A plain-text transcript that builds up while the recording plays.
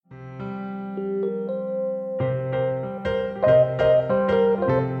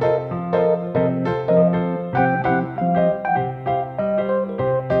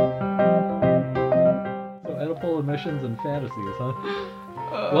fantasies, huh?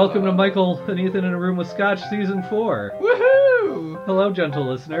 Welcome to Michael and Ethan in a Room with Scotch Season 4. Woohoo! Hello, gentle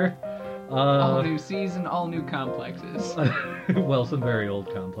listener. All new season, all new complexes. Well, some very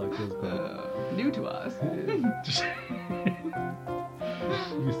old complexes, but... New to us.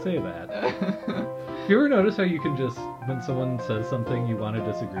 You say that. You ever notice how you can just, when someone says something you want to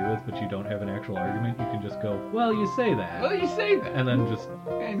disagree with, but you don't have an actual argument, you can just go, well, you say that. Well, you say that. And then just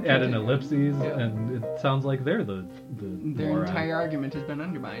add an ellipses, and it sounds like they're the Their moron. entire argument has been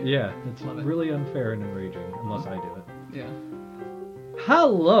undermined. Yeah, it's Love it. really unfair and enraging, unless I do it. Yeah.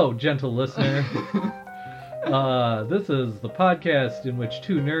 Hello, gentle listener. This is the podcast in which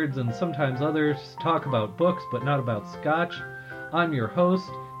two nerds and sometimes others talk about books, but not about Scotch. I'm your host,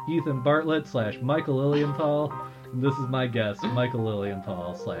 Ethan Bartlett / Michael Lilienthal. And this is my guest, Michael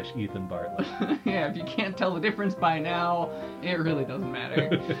Lilienthal / Ethan Bartlett. Yeah, if you can't tell the difference by now, it really doesn't matter.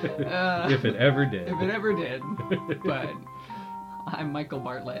 If it ever did. If it ever did. But I'm Michael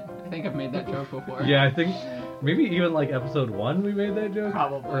Bartlett. I think I've made that joke before. Yeah, I think maybe even like episode 1 we made that joke.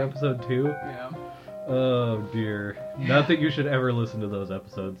 Probably. Or episode 2. Yeah. Oh dear. Not that you should ever listen to those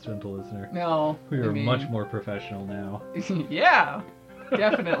episodes, gentle listener. No. We are much more professional now. Yeah.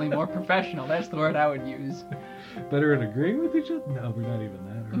 Definitely more professional. That's the word I would use. Better at agreeing with each other? No, we're not even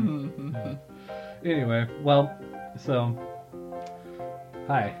that. Are we? Mm-hmm. No. Anyway, well, so...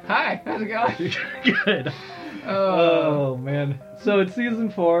 Hi. Hi, how's it going? Good. Oh, man. So it's season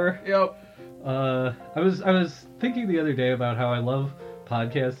 4. Yep. I was thinking the other day about how I love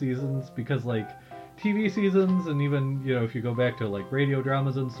podcast seasons because, like, TV seasons and even, you know, if you go back to, like, radio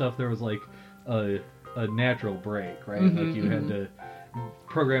dramas and stuff, there was, like, a natural break, right? Mm-hmm, like, you had to...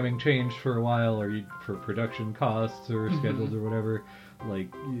 Programming changed for a while, or for production costs or schedules or whatever. Like,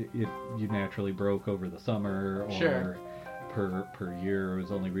 you naturally broke over the summer, or Sure. per year it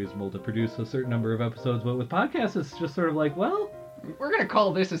was only reasonable to produce a certain number of episodes. But with podcasts, it's just sort of like, well... We're going to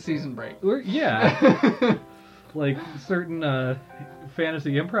call this a season break. Yeah. Like certain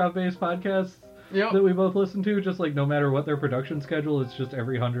fantasy improv-based podcasts Yep. that we both listen to, just like no matter what their production schedule, it's just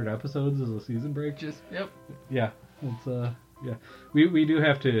every 100 episodes is a season break. Yep. Yeah, it's yeah. We do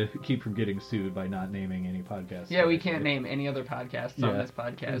have to keep from getting sued by not naming any podcasts. Yeah, we can't name any other podcasts on Yeah. this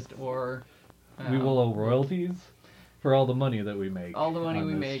podcast, or... We will owe royalties for all the money that we make. all the money on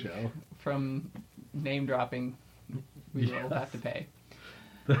we this make show. from name dropping, we will Yes. have to pay.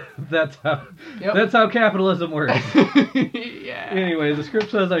 That's how. Yep. That's how capitalism works. Yeah. Anyway, the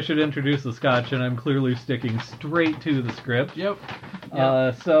script says I should introduce the Scotch, and I'm clearly sticking straight to the script. Yep.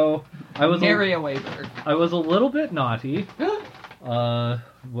 So I was Nary a waiver. I was a little bit naughty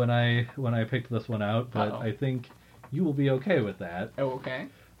when I picked this one out, but Uh-oh. I think you will be okay with that. Oh, okay.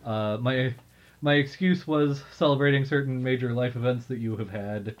 My excuse was celebrating certain major life events that you have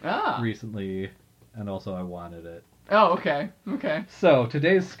had recently, and also I wanted it. Oh, okay. Okay. So,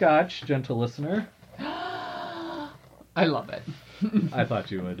 today's Scotch, gentle listener, I love it. I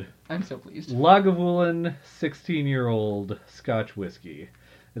thought you would. I'm so pleased. Lagavulin 16-year-old Scotch whiskey.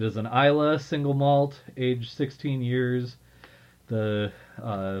 It is an Islay single malt, aged 16 years. The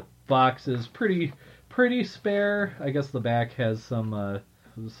box is pretty spare. I guess the back has some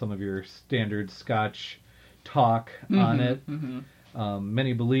of your standard Scotch talk on it. Mm-hmm.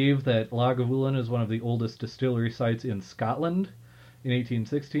 Many believe that Lagavulin is one of the oldest distillery sites in Scotland. In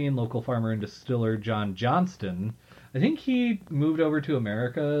 1816, local farmer and distiller John Johnston, I think he moved over to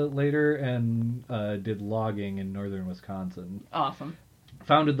America later and did logging in northern Wisconsin. Awesome.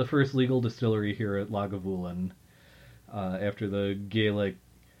 Founded the first legal distillery here at Lagavulin after the Gaelic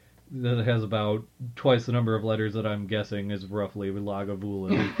that has about twice the number of letters that I'm guessing is roughly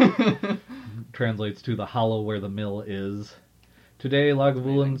Lagavulin. Translates to the hollow where the mill is. Today,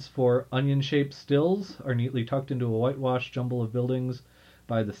 Lagavulins for onion-shaped stills are neatly tucked into a whitewashed jumble of buildings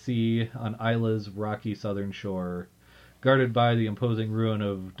by the sea on Islay's rocky southern shore, guarded by the imposing ruin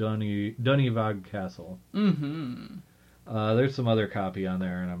of Dunyvag Castle. Mm-hmm. There's some other copy on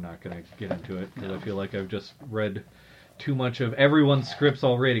there, and I'm not going to get into it, because I feel like I've just read too much of everyone's scripts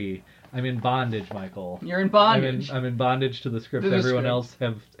already. I'm in bondage, Michael. You're in bondage. I'm in bondage to the scripts To the everyone script.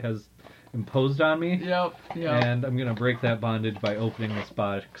 else has imposed on me. Yep. And I'm going to break that bondage by opening this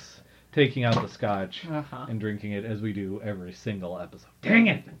box, taking out the Scotch, Uh-huh. and drinking it as we do every single episode. Dang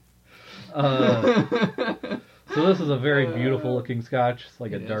it! So this is a very beautiful looking Scotch. It's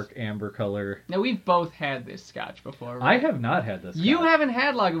like a It is. dark amber color. Now, we've both had this Scotch before, right? I have not had this Scotch. You haven't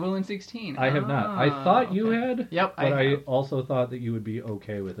had Lagavulin 16. I have not. I thought you okay. had. Yep, But I I have. also thought that you would be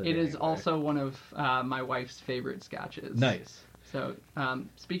okay with it. It is anyway. also one of my wife's favorite Scotches. Nice. So,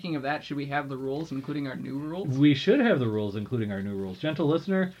 speaking of that, should we have the rules, including our new rules? We should have the rules, including our new rules. Gentle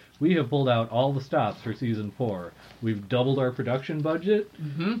listener, we have pulled out all the stops for season 4. We've doubled our production budget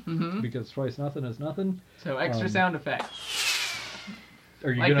because twice nothing is nothing. So extra sound effects.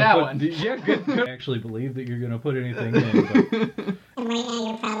 Are you Like gonna that put? one. Yeah, good. I actually believe that you're gonna put anything in. But... And right now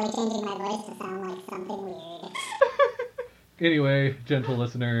you're probably changing my voice to sound like something weird. Anyway, gentle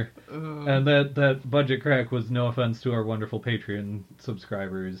listener, and that budget crack was no offense to our wonderful Patreon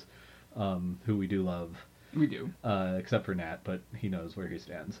subscribers, who we do love. We do. Except for Nat, but he knows where he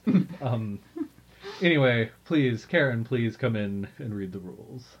stands. Anyway, please, Karen, please come in and read the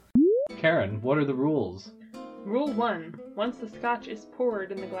rules. Karen, what are the rules? Rule 1. Once the scotch is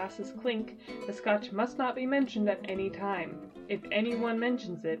poured and the glasses clink, the scotch must not be mentioned at any time. If anyone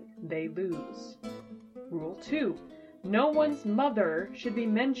mentions it, they lose. Rule 2. No one's mother should be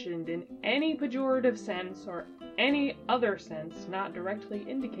mentioned in any pejorative sense or any other sense not directly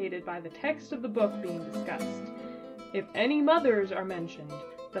indicated by the text of the book being discussed. If any mothers are mentioned,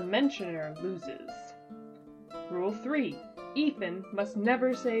 the mentioner loses. Rule 3. Ethan must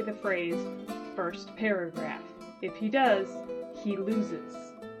never say the phrase, first paragraph. If he does, he loses.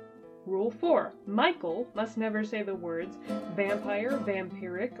 Rule 4. Michael must never say the words vampire,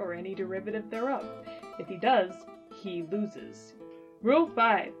 vampiric, or any derivative thereof. If he does, he loses. Rule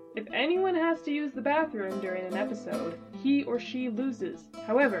 5. If anyone has to use the bathroom during an episode, he or she loses.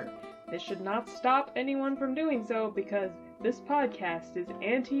 However, this should not stop anyone from doing so because this podcast is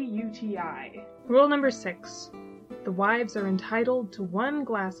anti-UTI. Rule number 6. The wives are entitled to 1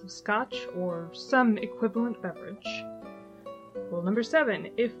 glass of scotch or some equivalent beverage. Rule number 7.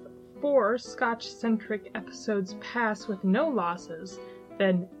 If 4 scotch-centric episodes pass with no losses,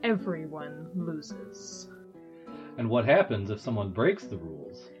 then everyone loses. And what happens if someone breaks the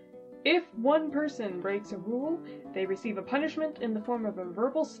rules? If one person breaks a rule, they receive a punishment in the form of a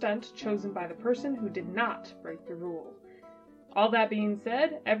verbal stunt chosen by the person who did not break the rule. All that being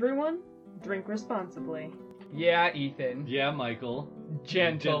said, everyone, drink responsibly. Yeah, Ethan. Yeah, Michael.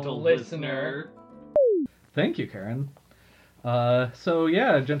 Gentle listener. Thank you, Karen. So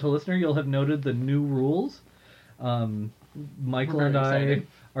yeah, gentle listener, you'll have noted the new rules. Michael We're and very I excited.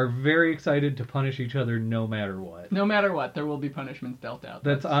 are very excited to punish each other no matter what. No matter what, there will be punishments dealt out.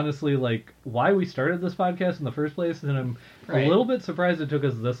 That's honestly like why we started this podcast in the first place, and I'm Right. a little bit surprised it took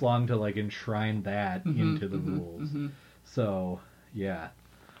us this long to like enshrine that into the rules. So yeah.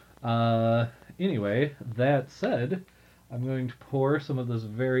 Anyway, that said, I'm going to pour some of this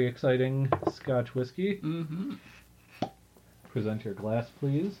very exciting Scotch whiskey. Mm-hmm. Present your glass,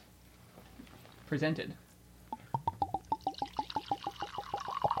 please. Presented.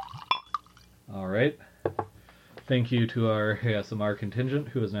 All right. Thank you to our ASMR contingent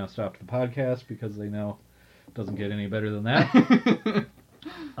who has now stopped the podcast because they know it doesn't get any better than that.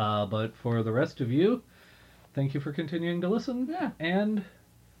 But for the rest of you, thank you for continuing to listen. Yeah. And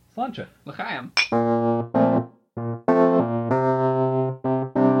Slancha. L'chaim.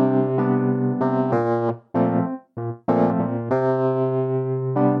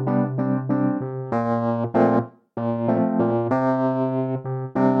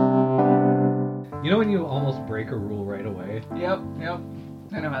 You know when you almost break a rule right away? Yep.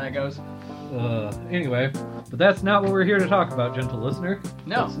 I know how that goes. Anyway, but that's not what we're here to talk about, gentle listener.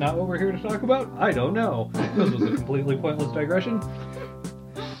 No. That's not what we're here to talk about? I don't know. This was a completely pointless digression.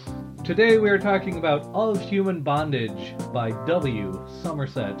 Today we are talking about Of Human Bondage by W.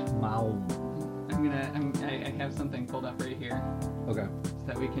 Somerset Maugham. I have something pulled up right here Okay. so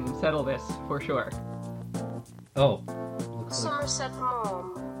that we can settle this for sure. Oh. Looks like Somerset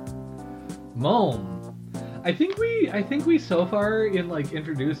Maugham. Maugham. I think we so far in like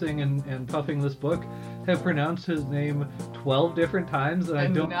introducing and puffing this book have pronounced his name 12 different times, and I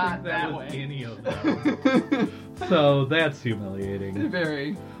And don't not think that that was way. any of them. So that's humiliating.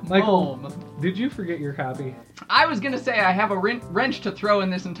 Very. Michael, Maugham. did you forget your copy? I was gonna say I have a wrench to throw in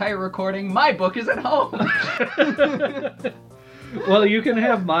this entire recording. My book is at home. Well, you can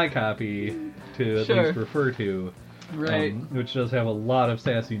have my copy to at Sure. least refer to. Right. Which does have a lot of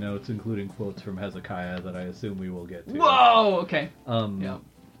sassy notes, including quotes from Hezekiah that I assume we will get to. Whoa. Okay. Yeah.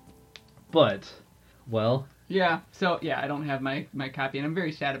 But, well, Yeah. So yeah, I don't have my copy, and I'm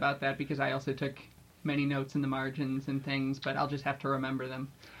very sad about that because I also took many notes in the margins and things, but I'll just have to remember them.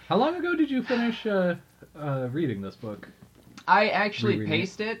 how long ago did you finish reading this book? I actually Rereading it?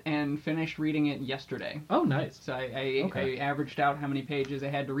 paced it and finished reading it yesterday. Oh, nice. So I Okay. averaged out how many pages I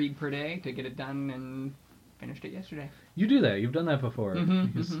had to read per day to get it done, and finished it yesterday. You do that. You've done that before.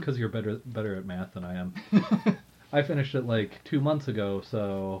 Mhm, Because you're better at math than I am. I finished it like 2 months ago,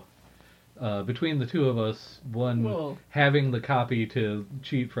 so between the two of us, one Whoa. having the copy to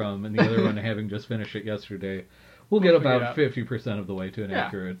cheat from and the other one having just finished it yesterday, We'll get We'll figure it about out. 50% of the way to an Yeah,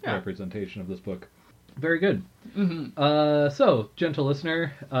 accurate yeah. representation of this book. Very good. Mm-hmm. So, gentle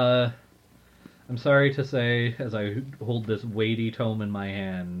listener, I'm sorry to say, as I hold this weighty tome in my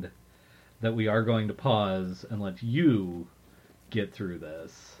hand, that we are going to pause and let you get through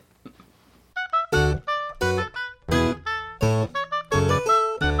this.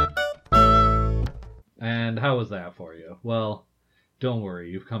 And how was that for you? Well, don't worry,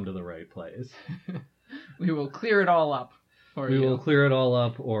 you've come to the right place. We will clear it all up for We you. will clear it all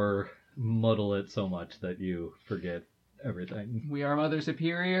up or muddle it so much that you forget everything. We are Mother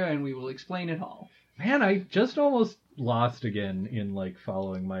Superior, and we will explain it all. Man, I just almost lost again in like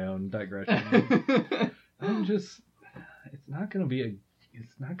following my own digression. I'm just it's not gonna be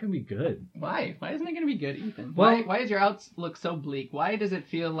good. Why? Why isn't it going to be good, Ethan? Well- Why is your outlook so bleak? Why does it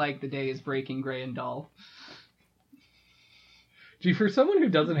feel like the day is breaking gray and dull? Gee, for someone who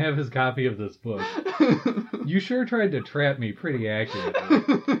doesn't have his copy of this book, you sure tried to trap me pretty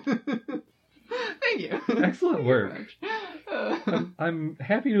accurately. Thank you. Excellent work. Thank you very much. I'm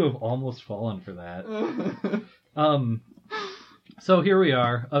happy to have almost fallen for that. So here we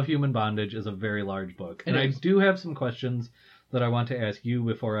are. Of Human Bondage is a very large book. And It I is. do have some questions that I want to ask you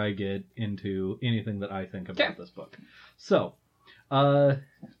before I get into anything that I think about Okay. this book. So,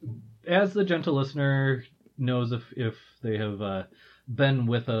 as the gentle listener knows, if they have been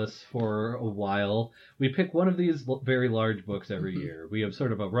with us for a while, we pick one of these very large books every Mhm. year. We have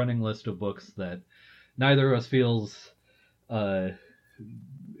sort of a running list of books that neither of us feels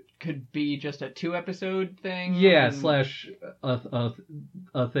Could be just a 2-episode thing. yeah, and- slash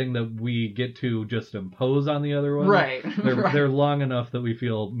a thing that we get to just impose on the other one. Right. They're, right. they're long enough that we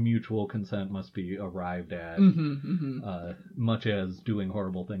feel mutual consent must be arrived at, much as doing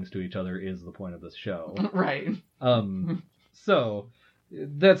horrible things to each other is the point of this show. Right. So,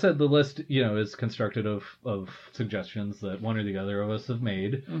 that said, the list, is constructed of suggestions that one or the other of us have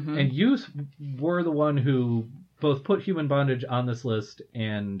made. Mhm. And you were the one who both put Human Bondage on this list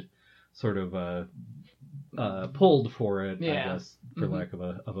and sort of pulled for it, I Yeah. guess, for Mhm. lack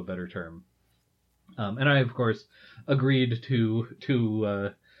of a better term. And I, of course, agreed to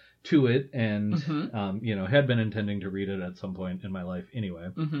it, and Mhm. had been intending to read it at some point in my life anyway.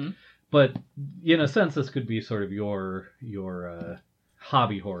 Mm-hmm. But in a sense, this could be sort of your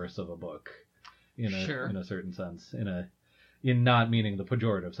hobby horse of a book, Sure. in a certain sense, in not meaning the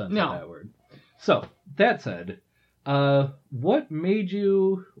pejorative sense No. of that word. So that said, what made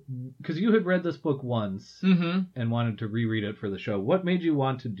you? Because you had read this book once Mm-hmm. and wanted to reread it for the show. What made you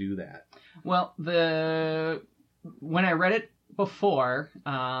want to do that? Well, when I read it before,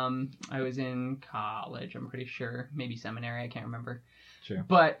 I was in college, I'm pretty sure, maybe seminary, I can't remember. Sure.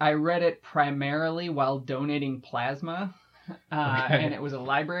 But I read it primarily while donating plasma, Okay. and it was a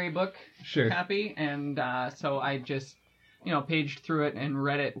library book Sure. copy, and so I just, paged through it and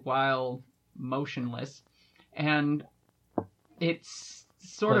read it while motionless, and it's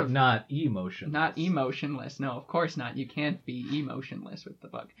sort But of not emotion. not emotionless. No, of course not. You can't be emotionless with the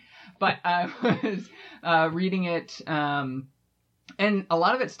book. But I was reading it, and a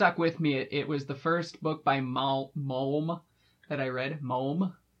lot of it stuck with me. It was the first book by Mohm that I read.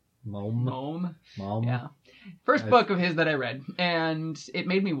 Mohm. Mom. Yeah. First Nice. book of his that I read, and it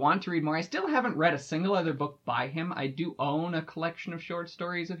made me want to read more. I still haven't read a single other book by him. I do own a collection of short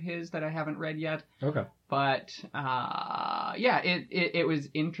stories of his that I haven't read yet. Okay. But it was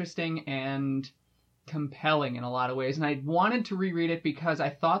interesting and compelling in a lot of ways, and I wanted to reread it because I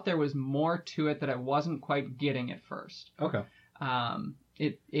thought there was more to it that I wasn't quite getting at first. Okay.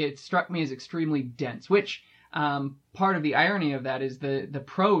 It struck me as extremely dense, which part of the irony of that is the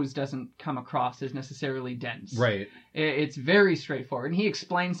prose doesn't come across as necessarily dense. Right. It's very straightforward, and he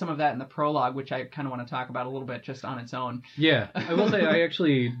explains some of that in the prologue, which I kind of want to talk about a little bit just on its own. Yeah, I will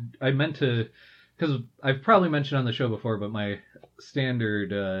say I meant to, because I've probably mentioned on the show before, but my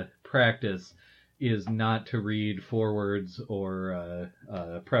standard practice is not to read forewords or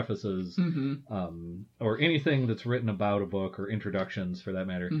prefaces Mm-hmm. or anything that's written about a book, or introductions for that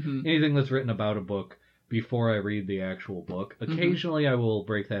matter. Mm-hmm. Anything that's written about a book before I read the actual book. Occasionally I will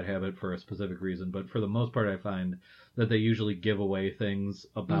break that habit for a specific reason, but for the most part I find that they usually give away things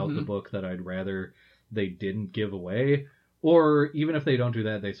about the book that I'd rather they didn't give away. Or even if they don't do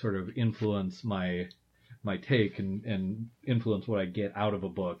that, they sort of influence my take and influence what I get out of a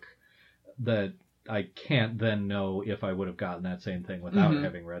book that I can't then know if I would have gotten that same thing without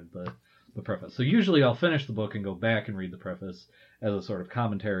having read the preface. So usually I'll finish the book and go back and read the preface as a sort of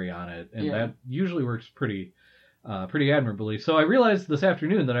commentary on it, and that usually works pretty admirably. So I realized this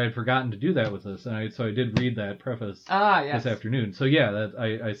afternoon that I had forgotten to do that with this, and so I did read that preface Yes. this afternoon. So yeah,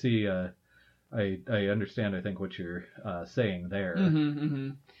 that I see I understand, I think, what you're saying there.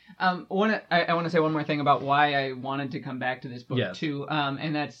 I want to say one more thing about why I wanted to come back to this book Yes. too,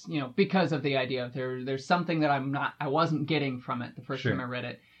 and that's because of the idea of there's something that I wasn't getting from it the first Sure. time I read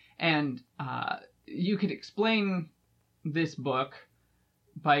it, and you could explain this book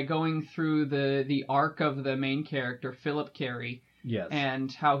by going through the arc of the main character Philip Carey, Yes.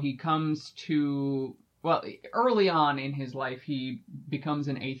 and how he comes to early on in his life he becomes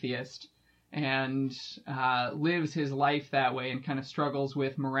an atheist. And lives his life that way and kind of struggles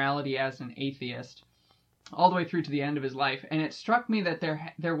with morality as an atheist all the way through to the end of his life. And it struck me that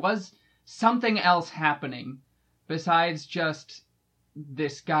there was something else happening besides just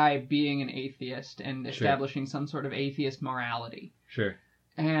this guy being an atheist and establishing some sort of atheist morality. Sure.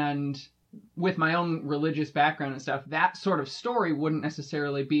 And with my own religious background and stuff, that sort of story wouldn't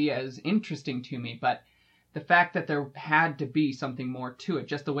necessarily be as interesting to me, but the fact that there had to be something more to it,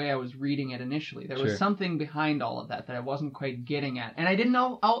 just the way I was reading it initially. There was Sure. something behind all of that I wasn't quite getting at. And I didn't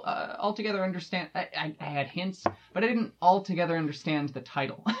altogether understand. I had hints, but I didn't altogether understand the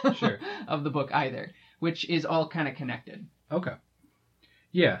title Sure. of the book either, which is all kind of connected. Okay.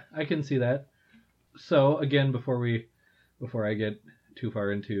 Yeah, I can see that. So, again, before I get too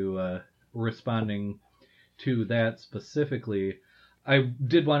far into responding to that specifically, I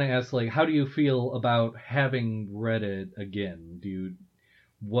did want to ask, like, how do you feel about having read it again?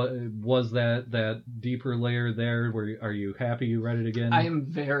 What was that deeper layer there? Are you happy you read it again? I am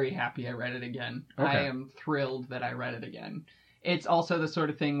very happy I read it again. Okay. I am thrilled that I read it again. It's also the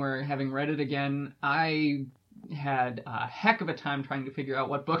sort of thing where, having read it again, I had a heck of a time trying to figure out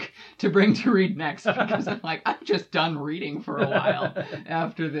what book to bring to read next, because I'm like, I'm just done reading for a while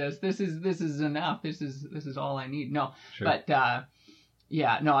after this. This is enough. This is all I need. No, Sure. but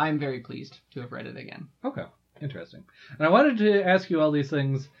yeah, no, I'm very pleased to have read it again. Okay, interesting. And I wanted to ask you all these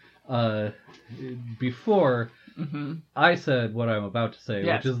things before I said what I'm about to say,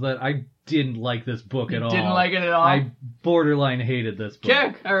 Yes. which is that I didn't like this book at all. Didn't like it at all? I borderline hated this book.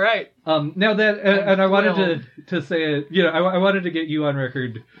 Okay, all right. Now that, and I wanted thrilled. to say it, I wanted to get you on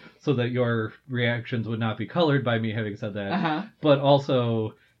record so that your reactions would not be colored by me having said that, Uh-huh. but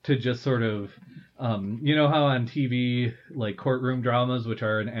also to just sort of, you know how on TV, like courtroom dramas, which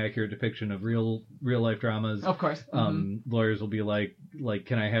are an accurate depiction of real life dramas, Of course. lawyers will be like,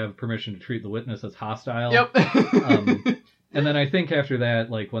 can I have permission to treat the witness as hostile? Yep. And then I think after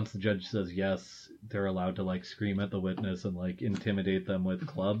that, like once the judge says yes, they're allowed to like scream at the witness and like intimidate them with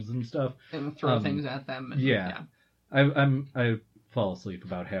clubs and stuff. And throw things at them. And, Yeah. I fall asleep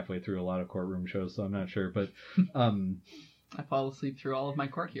about halfway through a lot of courtroom shows, so I'm not sure, but I fall asleep through all of my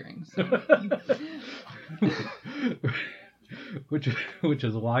court hearings. So. which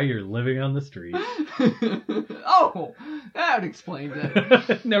is why you're living on the street. Oh, that explains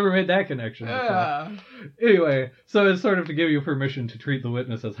it. Never made that connection before. Yeah. Anyway, so it's sort of to give you permission to treat the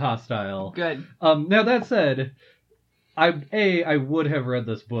witness as hostile. Good. Now that said, I would have read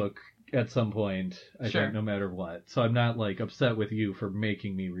this book at some point, I Sure. think, no matter what. So I'm not like upset with you for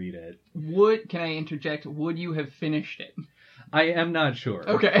making me read it. Can I interject? Would you have finished it? I am not sure.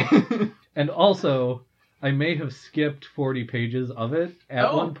 Okay. And also, I may have skipped 40 pages of it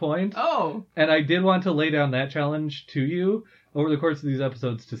at one point. Oh. And I did want to lay down that challenge to you over the course of these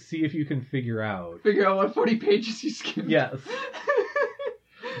episodes to see if you can figure out. Figure out what 40 pages you skipped. Yes.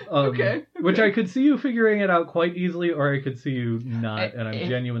 Okay. Which I could see you figuring it out quite easily, or I could see you not, and I'm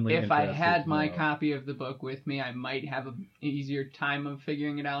genuinely If interested. I had my to know. copy of the book with me, I might have an easier time of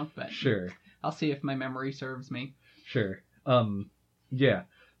figuring it out, but Sure. I'll see if my memory serves me. Sure. Yeah.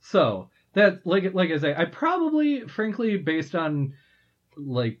 So that, like I say, I probably, frankly, based on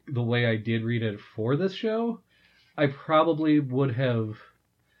like the way I did read it for this show, I probably would have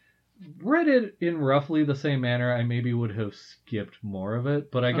read it in roughly the same manner. I maybe would have skipped more of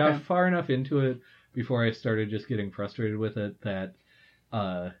it, but I got Okay. far enough into it before I started just getting frustrated with it that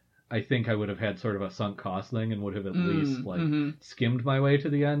I think I would have had sort of a sunk cost thing and would have at least like skimmed my way to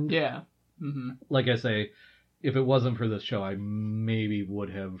the end. Yeah. Like I say, if it wasn't for this show, I maybe would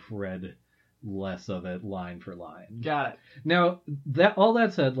have read less of it line for line. Got it. Now, all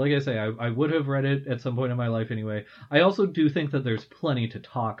that said, like I say, I would have read it at some point in my life anyway. I also do think that there's plenty to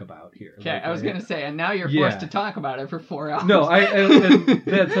talk about here. Okay, Like, I was going to say, and now you're Yeah. forced to talk about it for 4 hours. No, and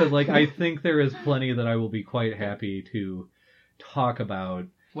that said, like, I think there is plenty that I will be quite happy to talk about.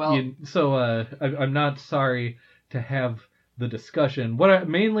 Well, I'm not sorry to have the discussion.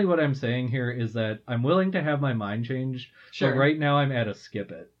 Mainly what I'm saying here is that I'm willing to have my mind changed. Sure. But right now I'm at a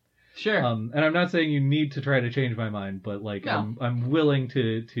skip it. sure. And I'm not saying you need to try to change my mind, but like No. I'm willing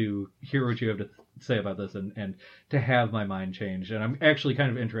to hear what you have to say about this and to have my mind changed. And I'm actually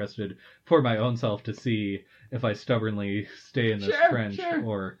kind of interested for my own self to see if I stubbornly stay in this trench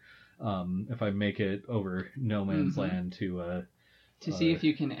or if I make it over no man's land to see if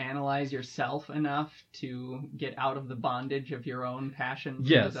you can analyze yourself enough to get out of the bondage of your own passions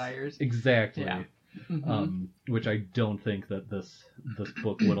and desires. Exactly. Yeah. Which I don't think that this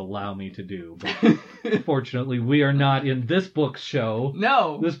book would allow me to do. But fortunately, we are not in this book's show.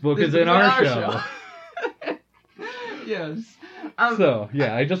 No, this book is in our show. Yes. So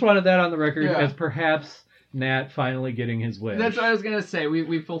yeah, I just wanted that on the record as perhaps Nat finally getting his wish. That's what I was gonna say.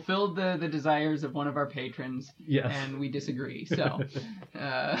 We fulfilled the desires of one of our patrons. Yes. And we disagree. So.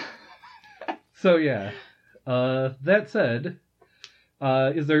 So yeah. That said.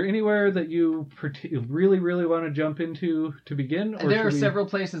 Is there anywhere that you really, really want to jump into to begin? Or there are several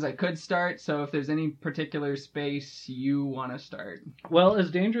places I could start, so if there's any particular space you want to start. Well,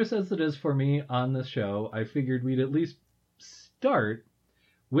 as dangerous as it is for me on this show, I figured we'd at least start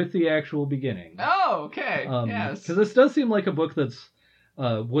with the actual beginning. Oh, okay. Yes. Because this does seem like a book that's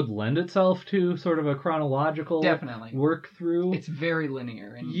would lend itself to sort of a chronological work through. It's very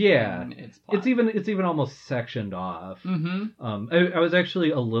linear. In its plot. It's even almost sectioned off. Mm-hmm. I was actually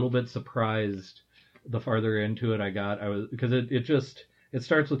a little bit surprised the farther into it I got. Because it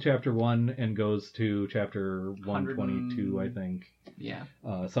starts with chapter 1 and goes to chapter 122, I think. Yeah.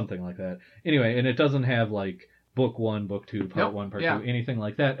 Something like that. Anyway, and it doesn't have like book 1, book 2, part 1, part 2, anything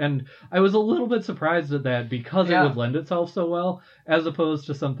like that. And I was a little bit surprised at that because it would lend itself so well, as opposed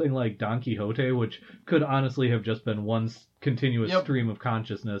to something like Don Quixote, which could honestly have just been one continuous stream of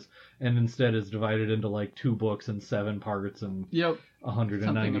consciousness, and instead is divided into like 2 books and 7 parts and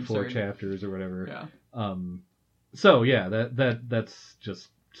 194 chapters or whatever. Yeah. So yeah, that's just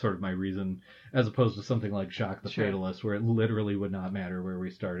sort of my reason, as opposed to something like Jacques the Fatalist, where it literally would not matter where we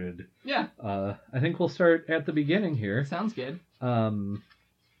started. Yeah. I think we'll start at the beginning here. Sounds good.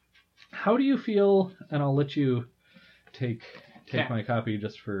 How do you feel, and I'll let you take my copy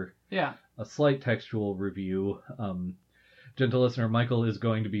just for a slight textual review. Gentle listener, Michael is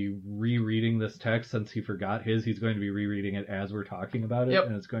going to be rereading this text since he forgot his. He's going to be rereading it as we're talking about it,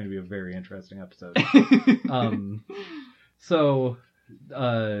 and it's going to be a very interesting episode. So...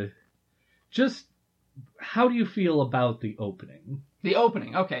 just how do you feel about the opening? The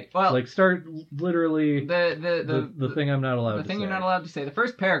opening, okay. Well, like start literally the thing I'm not allowed to say. The thing you're not allowed to say. The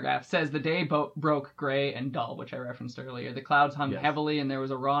first paragraph says the day broke gray and dull, which I referenced earlier. The clouds hung heavily, and there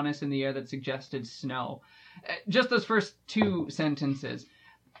was a rawness in the air that suggested snow. Just those first 2 sentences.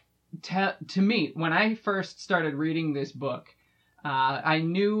 To me, when I first started reading this book, I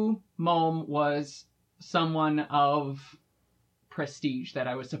knew Malm was someone of prestige that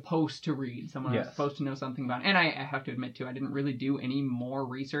I was supposed to read, someone I was supposed to know something about. And I have to admit, too, I didn't really do any more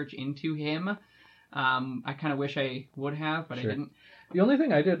research into him. I kind of wish I would have, but I didn't. The only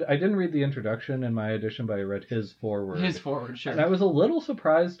thing I didn't read the introduction in my edition, but I read his foreword. His foreword, sure. And I was a little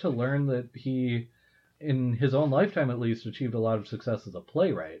surprised to learn that he, in his own lifetime at least, achieved a lot of success as a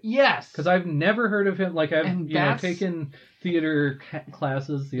playwright. Yes! Because I've never heard of him, like I've taken theater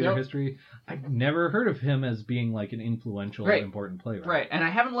classes, theater history. I've never heard of him as being like an influential, important playwright. Right, and I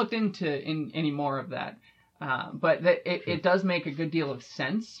haven't looked into any more of that. But it does make a good deal of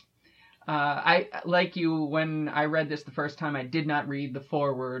sense. I like you, when I read this the first time, I did not read the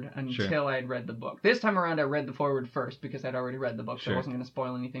foreword until I had read the book. This time around, I read the foreword first because I'd already read the book, so it wasn't going to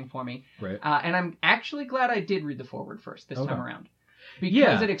spoil anything for me. Right. And I'm actually glad I did read the foreword first this time around.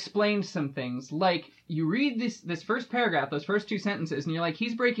 Because it explains some things. Like, you read this first paragraph, those first 2 sentences, and you're like,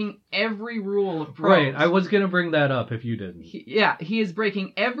 he's breaking every rule of prose. Right, I was going to bring that up if you didn't. He is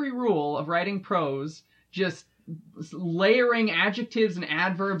breaking every rule of writing prose, just layering adjectives and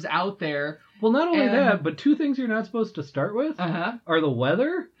adverbs out there. Well, not only that, but 2 things you're not supposed to start with are the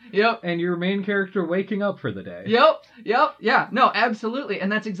weather and your main character waking up for the day. Yeah, no, absolutely.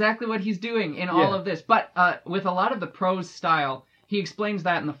 And that's exactly what he's doing in all of this. But with a lot of the prose style, he explains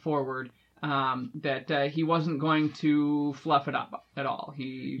that in the foreword, that he wasn't going to fluff it up at all.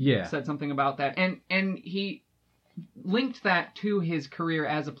 He said something about that. And he linked that to his career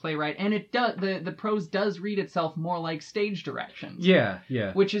as a playwright, and it does. The prose does read itself more like stage directions. Yeah.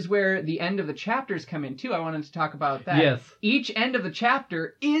 Which is where the end of the chapters come in too. I wanted to talk about that. Yes. Each end of the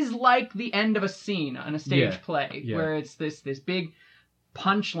chapter is like the end of a scene on a stage play, where it's this big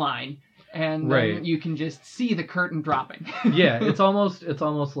punchline, and then you can just see the curtain dropping. It's almost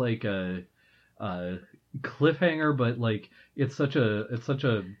like a cliffhanger, but like it's such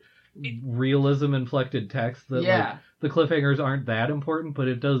a realism inflected text that like, the cliffhangers aren't that important, but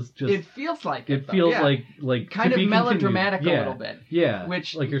it does just It feels like it. it feels yeah. like kind to of be melodramatic continued. a little bit. Yeah,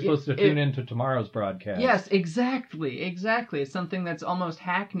 Which like you're supposed to tune into tomorrow's broadcast. Yes, exactly. It's something that's almost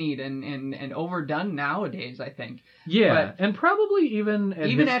hackneyed and overdone nowadays, I think. Yeah, and probably even at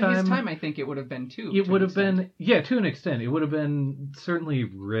Even his at time, his time, I think it would have been too. it to would an have been, yeah, to an extent. It would have been certainly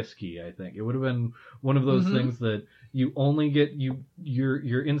risky, I think. It would have been one of those Mhm. things that you only get,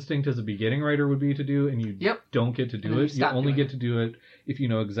 your instinct as a beginning writer would be to do, and you Yep. don't get to And do then you it. You stop only doing get it. to do it if you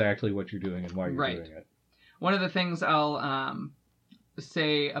know exactly what you're doing and why you're Right. doing it. One of the things I'll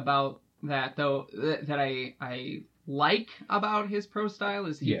say about that, though, that I like about his prose style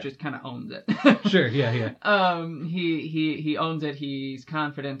is he Yeah. just kind of owns it. Sure, yeah. He owns it. He's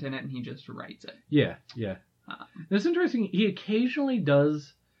confident in it, and he just writes it. Yeah. Um, It's interesting. He occasionally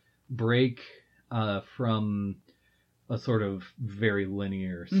does break from a sort of very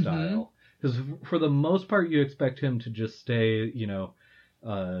linear Mhm. style. Because for the most part, you expect him to just stay, the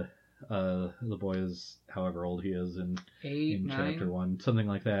boy is however old he is in 8, 9. chapter 1, something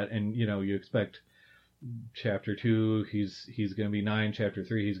like that. And, you expect chapter 2, he's going to be 9, chapter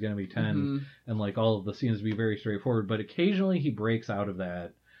 3, he's going to be 10. Mhm. And like all of the scenes to be very straightforward, but occasionally he breaks out of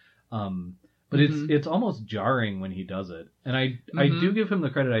that. But Mhm. it's almost jarring when he does it, and I Mhm. do give him the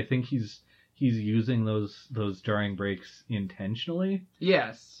credit. I think he's using those jarring breaks intentionally.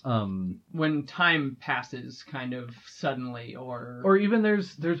 Yes. Um, When time passes kind of suddenly, or even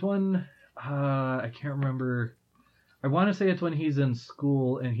there's one I can't remember. I want to say it's when he's in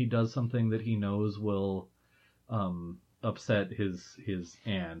school and he does something that he knows will upset his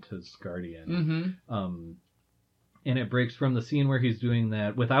aunt, his guardian. Mm-hmm. And it breaks from the scene where he's doing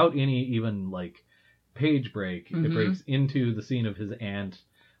that without any even like page break. It Mhm. breaks into the scene of his aunt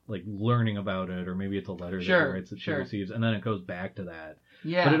like learning about it, or maybe it's a letter that Sure, he writes that she sure. receives, and then it goes back to that.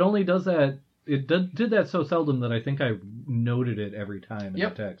 Yeah. But it only does that. It did that so seldom that I think I noted it every time in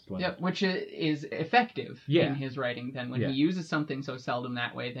Yep. the text. Yep, which is effective Yeah. in his writing. Then when Yeah. he uses something so seldom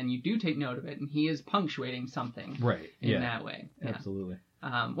that way, then you do take note of it, and he is punctuating something Right. in Yeah. that way. Yeah. Absolutely.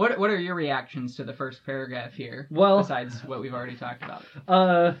 What are your reactions to the first paragraph here? Well- besides what we've already talked about.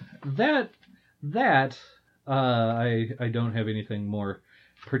 I don't have anything more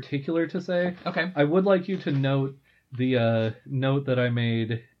particular to say. Okay. I would like you to note the note that I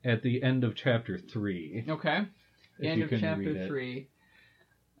made at the end of chapter 3. Okay. If End you of can chapter read it. 3.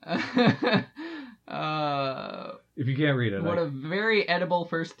 If you can't read it, What a very edible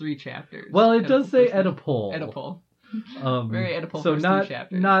first 3 chapters. well, it does say Edipole. Oedipal. Edipole. Very Oedipal So first not 3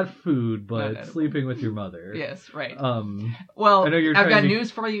 chapters. not food, but Not Oedipal. sleeping with your mother. Yes, right. I Well, know you're I've got trying to-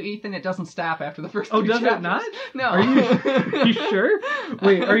 news for you, Ethan. It doesn't stop after the first Oh, 3 does chapters. it not? No. Are you sure?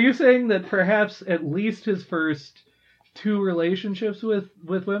 Wait, are you saying that perhaps at least his first 2 relationships with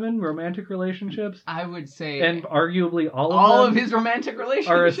women, romantic relationships, I would say and arguably all all of of them his romantic relationships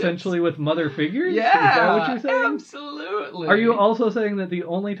are essentially with mother figures? Yeah. Is that what you're saying? Absolutely. Are you also saying that the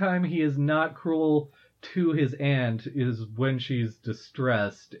only time he is not cruel to his aunt is when she's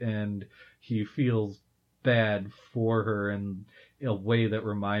distressed and he feels bad for her in a way that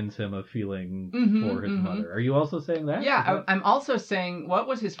reminds him of feeling Mhm, for his mhm. mother? Are you also saying that? Yeah, Is that- I'm also saying, what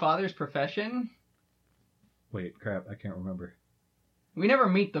was his father's profession? Wait, crap, I can't remember. We never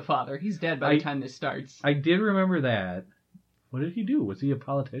meet the father. He's dead by the time this starts. I did remember that. What did he do? Was he a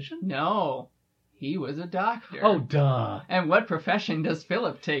politician? No, he was a doctor. Oh, duh. And what profession does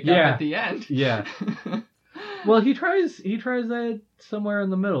Philip take Yeah. up at the end? Yeah. Well, he tries that somewhere in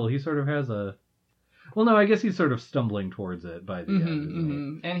the middle. He sort of has a... Well, no, I guess he's sort of stumbling towards it by the end.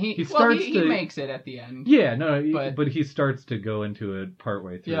 isn't he? And he He starts he to- makes it at the end. Yeah, no, But- he starts to go into it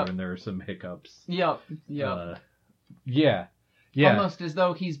partway through, Yep. and there are some hiccups. Yep. Yeah. Almost as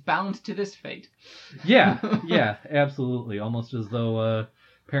though he's bound to this fate. Yeah, absolutely. Almost as though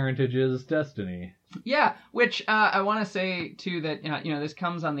parentage is destiny. Yeah, which I want to say too that this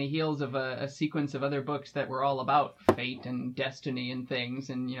comes on the heels of a sequence of other books that were all about fate and destiny and things,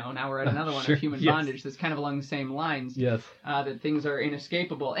 and now we're at another one Sure, of human yes. bondage that's kind of along the same lines. Yes. That things are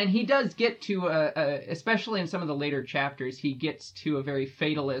inescapable, and he does get to especially in some of the later chapters, he gets to a very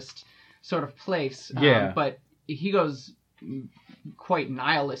fatalist sort of place. Yeah. But he goes quite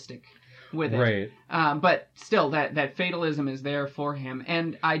nihilistic with it. Right. But still, that fatalism is there for him,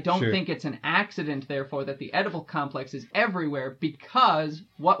 and I don't Sure. think it's an accident, therefore, that the Oedipal complex is everywhere, because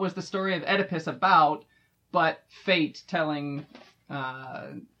what was the story of Oedipus about but fate telling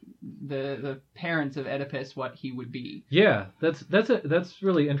the parents of Oedipus what he would be? Yeah, that's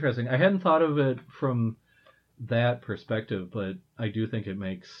really interesting. I hadn't thought of it from that perspective, but I do think it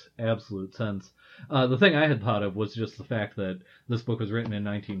makes absolute sense. The thing I had thought of was just the fact that this book was written in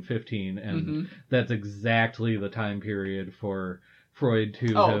 1915, and that's exactly the time period for Freud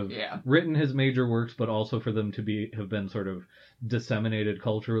to have written his major works, but also for them to have been sort of disseminated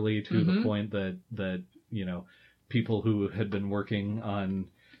culturally to the point that people who had been working on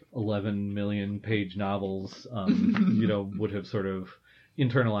 11 million page novels, would have sort of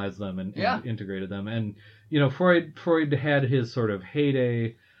internalized them and integrated them. And Freud had his sort of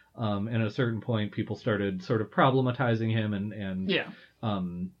heyday, and at a certain point people started sort of problematizing him, and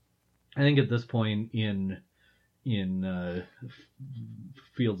I think at this point in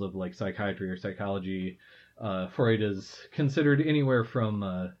fields of like psychiatry or psychology, Freud is considered anywhere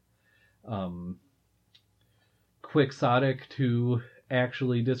from quixotic to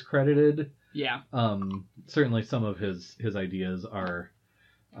actually discredited. Yeah. Certainly some of his ideas are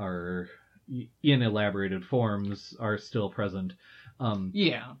in elaborated forms are still present.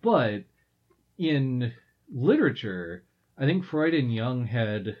 But in literature, I think Freud and Jung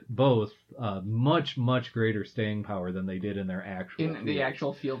had both much, much greater staying power than they did in their actual the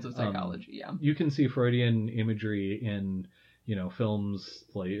actual fields of psychology. You can see Freudian imagery in films,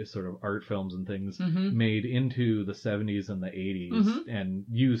 like sort of art films and things made into the 70s and the 80s and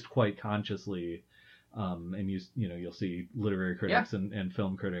used quite consciously. And you'll see literary critics and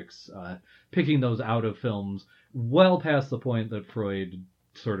film critics picking those out of films well past the point that Freud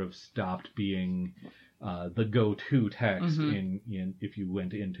sort of stopped being the go-to text in if you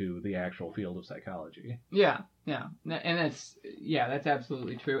went into the actual field of psychology. Yeah, and that's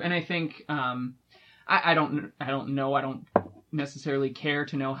absolutely true. And I think I don't necessarily care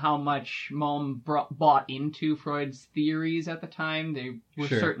to know how much Malm bought into Freud's theories at the time. They were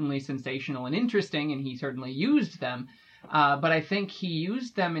certainly sensational and interesting, and he certainly used them. But I think he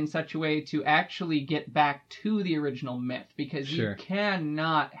used them in such a way to actually get back to the original myth, because you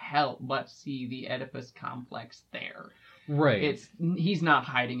cannot help but see the Oedipus complex there. Right. He's not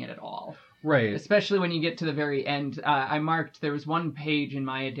hiding it at all. Right. Especially when you get to the very end. I marked, there was one page in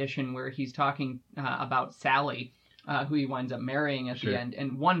my edition where he's talking about Sally, who he winds up marrying at the end.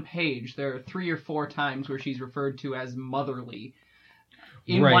 And one page, there are 3 or 4 times where she's referred to as motherly.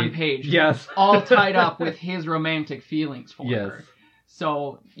 In one page. Yes. All tied up with his romantic feelings for her.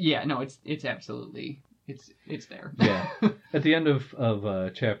 So, it's absolutely, it's there. Yeah. At the end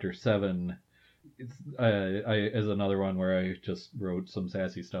of chapter 7, I as another one where I just wrote some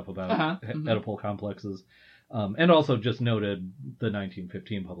sassy stuff about Oedipal complexes. And also just noted the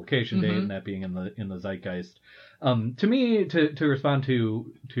 1915 publication date, and that being in the zeitgeist. To me, to respond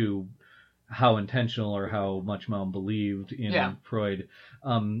to how intentional or how much Malm believed in Freud,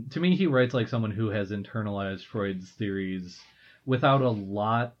 to me he writes like someone who has internalized Freud's theories without a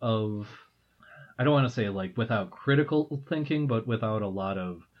lot of, I don't want to say like without critical thinking, but without a lot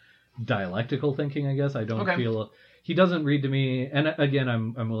of dialectical thinking, I guess. I don't feel... He doesn't read to me, and again,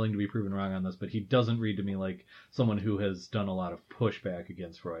 I'm willing to be proven wrong on this, but he doesn't read to me like someone who has done a lot of pushback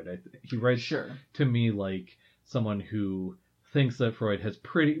against Freud. He writes to me like someone who thinks that Freud has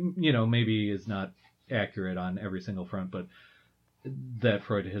maybe is not accurate on every single front, but that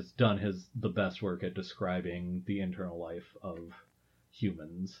Freud has done the best work at describing the internal life of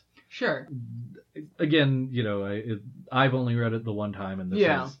humans. Sure. Again, I've only read it the one time, and this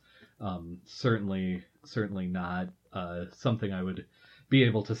is certainly not something I would be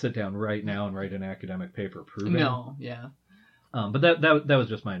able to sit down right now and write an academic paper proving. No, yeah. But that was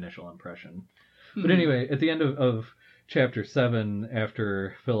just my initial impression. But anyway, at the end of chapter 7,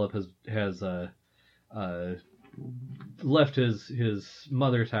 after Philip has left his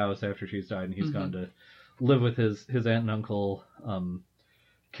mother's house after she's died, and he's gone to live with his aunt and uncle,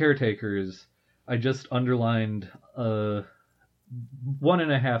 caretakers, I just underlined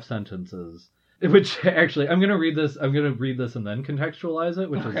 1.5 sentences. Which actually, I'm going to read this and then contextualize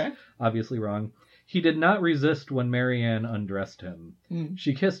it, which is obviously wrong. He did not resist when Marianne undressed him.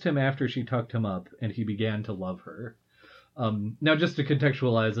 She kissed him after she tucked him up, and he began to love her. Now, just to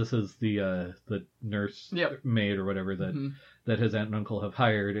contextualize, this is the nurse maid or whatever that his aunt and uncle have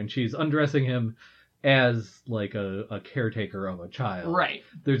hired, and she's undressing him as like a caretaker of a child. Right.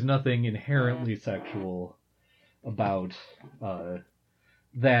 There's nothing inherently sexual about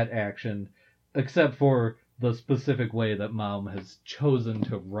that action, except for the specific way that Malm has chosen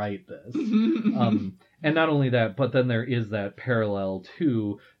to write this. And not only that, but then there is that parallel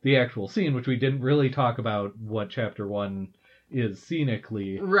to the actual scene, which we didn't really talk about what chapter 1 is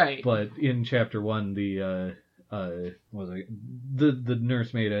scenically. Right. But in chapter 1, the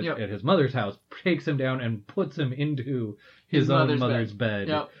nursemaid at his mother's house takes him down and puts him into his own mother's bed.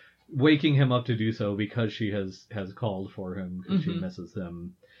 Yep. waking him up to do so because she has called for him because she misses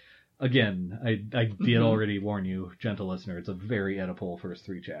him. Again, I did already warn you, gentle listener, it's a very Oedipal first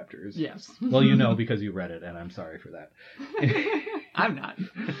 3 chapters. Yes. Well, you know because you read it, and I'm sorry for that. I'm not.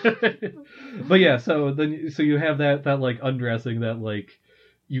 But yeah, so you have that like undressing that like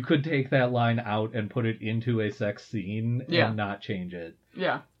you could take that line out and put it into a sex scene and not change it.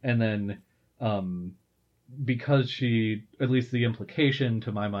 Yeah. And then because she, at least the implication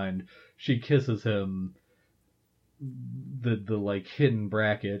to my mind, she kisses him, the like hidden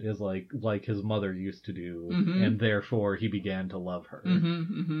bracket is like his mother used to do, and therefore he began to love her.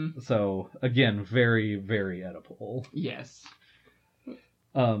 So again, very, very Oedipal. Yes.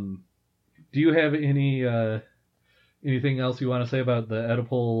 Do you have anything else you want to say about the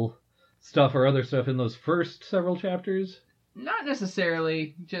Oedipal stuff or other stuff in those first several chapters? Not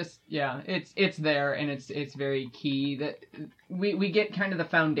necessarily. Just it's there, and it's very key that we get kind of the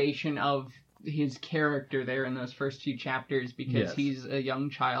foundation of his character there in those first few chapters, because he's a young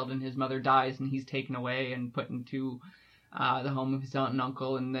child and his mother dies and he's taken away and put into the home of his aunt and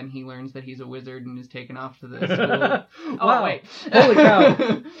uncle, and then he learns that he's a wizard and is taken off to the school. Wow. Wait. Holy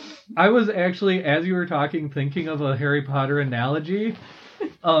cow. I was actually, as you were talking, thinking of a Harry Potter analogy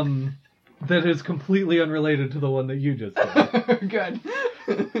that is completely unrelated to the one that you just said. Good.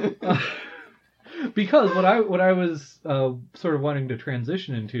 Because what I was sort of wanting to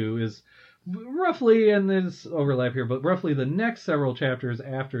transition into is roughly, and there's overlap here, but roughly the next several chapters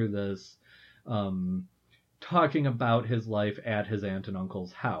after this, talking about his life at his aunt and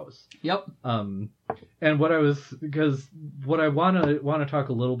uncle's house. Yep. And what I want to talk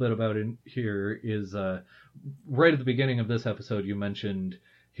a little bit about in here is right at the beginning of this episode, you mentioned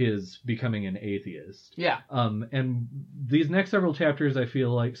his becoming an atheist. Yeah. And these next several chapters, I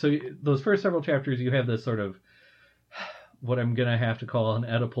feel like, so those first several chapters, you have this sort of what I'm gonna have to call an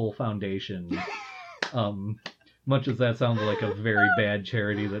Oedipal foundation. Much as that sounds like a very bad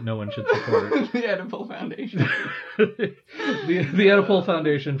charity that no one should support. The Oedipal Foundation. the Oedipal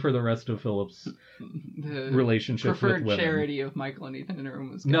Foundation for the rest of Philip's relationships with women. Preferred charity of Michael and Ethan in a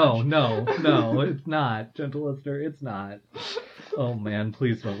room with scotch. No, it's not. Gentle listener, it's not. Oh man,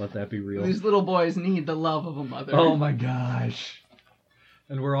 please don't let that be real. These little boys need the love of a mother. Oh my gosh.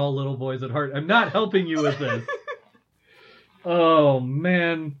 And we're all little boys at heart. I'm not helping you with this. Oh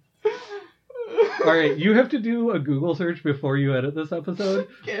man. Alright, you have to do a Google search before you edit this episode.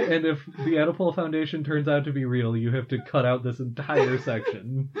 Okay. And if the Oedipal Foundation turns out to be real, you have to cut out this entire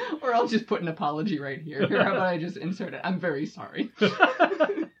section. Or I'll just put an apology right here. How about I just insert it? I'm very sorry.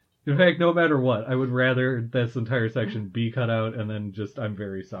 In fact, no matter what, I would rather this entire section be cut out and then just, I'm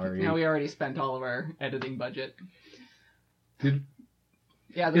very sorry. Now we already spent all of our editing budget. Did...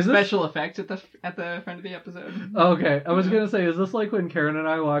 Yeah, the special effects at the front of the episode. Okay, I was gonna say, is this like when Karen and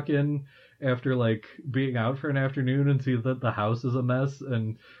I walk in after like being out for an afternoon and see that the house is a mess,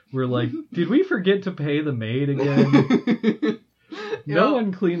 and we're like, did we forget to pay the maid again? No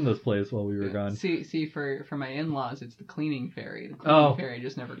one cleaned this place while we were gone. See, for my in-laws, it's the cleaning fairy. The cleaning fairy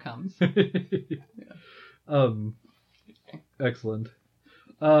just never comes. Excellent.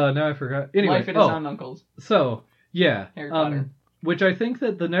 Now I forgot. Anyway, Life at his own uncle's. So yeah, Harry Potter. Which I think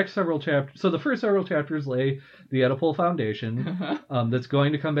that the next several chapters, so the first several chapters lay the Oedipal foundation, that's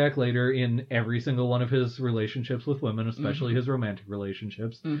going to come back later in every single one of his relationships with women, especially his romantic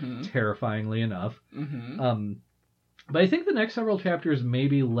relationships, terrifyingly enough. But I think the next several chapters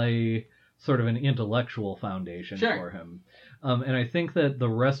maybe lay sort of an intellectual foundation for him. And I think that the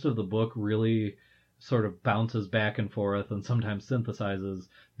rest of the book really sort of bounces back and forth and sometimes synthesizes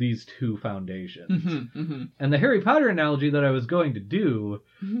these two foundations. And the Harry Potter analogy that I was going to do,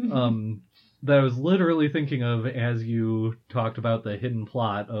 that I was literally thinking of as you talked about the hidden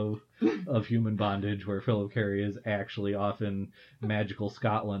plot of human bondage, where Philip Carey is actually off in magical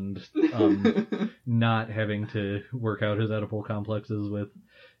Scotland, not having to work out his Oedipal complexes with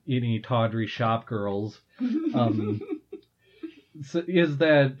any tawdry shop girls. So is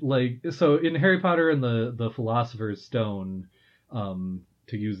that like, so in Harry Potter and the Philosopher's Stone,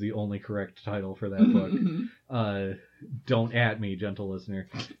 to use the only correct title for that book, don't at me, gentle listener.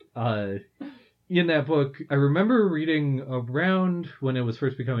 In that book, I remember reading around when it was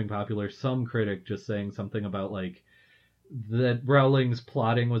first becoming popular, some critic just saying something about like that Rowling's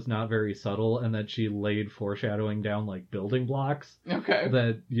plotting was not very subtle and that she laid foreshadowing down like building blocks. Okay.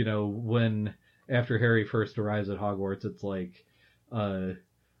 That, you know, when after Harry first arrives at Hogwarts, it's like,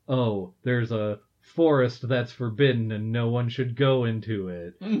 there's a forest that's forbidden and no one should go into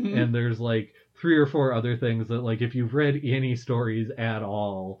it. And there's like 3 or 4 other things that, like, if you've read any stories at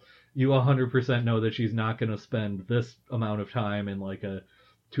all, you 100% know that she's not going to spend this amount of time in like a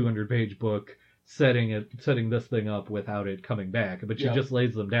 200-page book setting this thing up without it coming back, but she just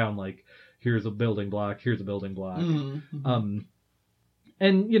lays them down like, here's a building block, here's a building block. Mm-hmm.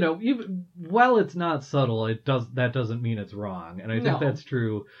 And, even while it's not subtle, that doesn't mean it's wrong. And I think that's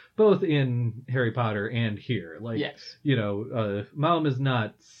true both in Harry Potter and here. Like, yes. Mom is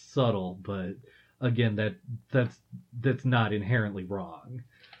not subtle, but again, that's not inherently wrong.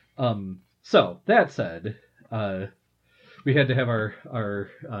 So that said, we had to have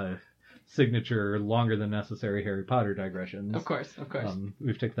our signature longer than necessary Harry Potter digressions. Of course.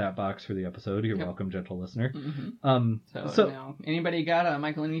 We've ticked that box for the episode. You're welcome, gentle listener. Mm-hmm. So now, anybody got a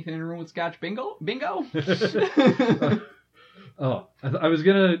Michael and Ethan in a room with Scotch bingo? I was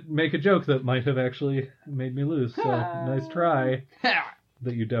gonna make a joke that might have actually made me lose. So nice try.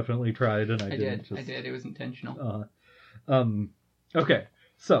 That you definitely tried, and I didn't. I did. It was intentional. Okay.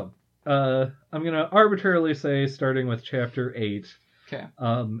 So I'm gonna arbitrarily say, starting with chapter 8. Okay.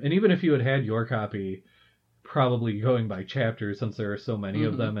 And even if you had your copy, probably going by chapters, since there are so many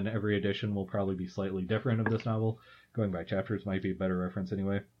of them, and every edition will probably be slightly different of this novel, going by chapters might be a better reference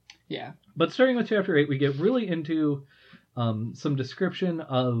anyway. Yeah. But starting with chapter 8, we get really into some description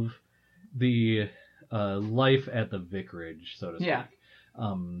of the life at the vicarage, so to speak. Yeah.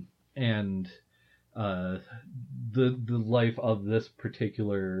 And the life of this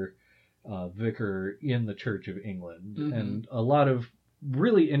particular vicar in the Church of England, and a lot of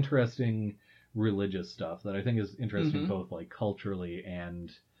really interesting religious stuff that I think is interesting both like culturally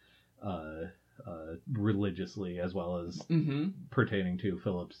and religiously, as well as pertaining to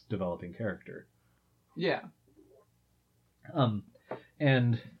Philip's developing character. Yeah.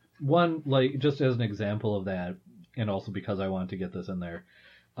 And one, like, just as an example of that, and also because I wanted to get this in there,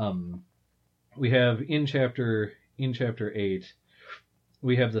 we have in chapter 8,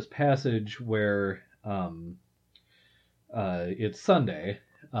 we have this passage where it's Sunday,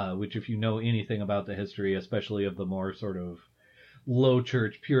 which, if you know anything about the history, especially of the more sort of low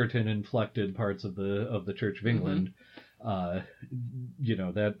church, Puritan inflected parts of the Church of England, that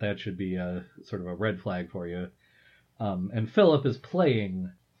should be a sort of a red flag for you. And Philip is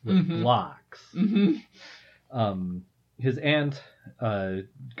playing with blocks. His aunt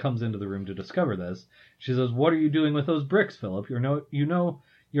comes into the room to discover this. She says, "What are you doing with those bricks, Philip? You're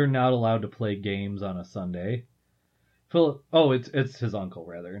not allowed to play games on a Sunday." Philip, it's his uncle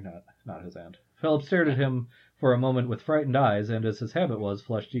rather, not his aunt. Philip stared at him for a moment with frightened eyes, and as his habit was,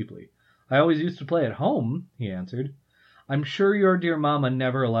 flushed deeply. "I always used to play at home," he answered. "I'm sure your dear mamma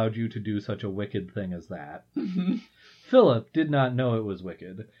never allowed you to do such a wicked thing as that." Philip did not know it was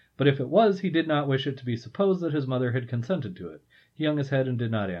wicked, but if it was, he did not wish it to be supposed that his mother had consented to it. He hung his head and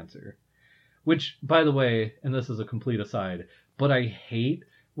did not answer. Which, by the way, and this is a complete aside, but I hate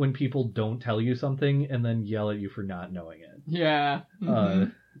when people don't tell you something and then yell at you for not knowing it. Yeah.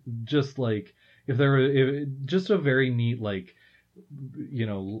 Just like, just a very neat, like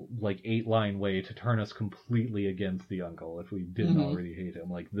 8-line way to turn us completely against the uncle if we didn't already hate him.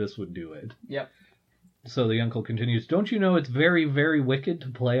 Like, this would do it. Yep. So the uncle continues, "Don't you know it's very, very wicked to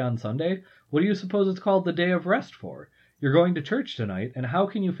play on Sunday? What do you suppose it's called the day of rest for? You're going to church tonight, and how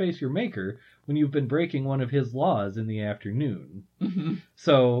can you face your Maker when you've been breaking one of his laws in the afternoon?"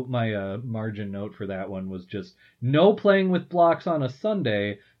 So my margin note for that one was just, "No playing with blocks on a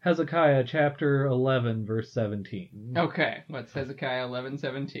Sunday, Hezekiah chapter 11, verse 17. Okay, what's Hezekiah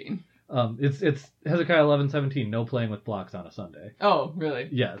 11:17? It's Hezekiah 11:17, no playing with blocks on a Sunday. Oh, really?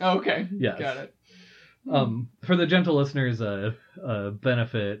 Yes. Okay. Yes. Got it. For the gentle listeners'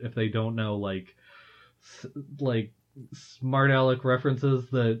 benefit, if they don't know, like smart aleck references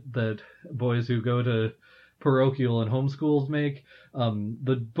that boys who go to parochial and homeschools make,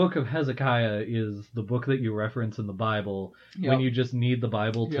 the book of Hezekiah is the book that you reference in the Bible when you just need the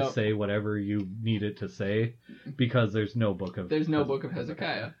Bible to say whatever you need it to say, because there's no book of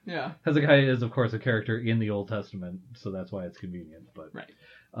Hezekiah. Yeah. Hezekiah is, of course, a character in the Old Testament, so that's why it's convenient. But right.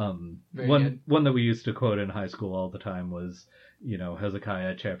 One that we used to quote in high school all the time was,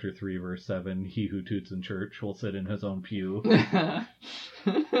 Hezekiah chapter 3 verse 7, "He who toots in church will sit in his own pew."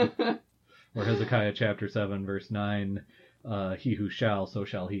 Or Hezekiah chapter 7 verse 9, "He who shall, so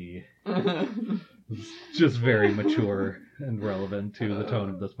shall he." It's just very mature and relevant to the tone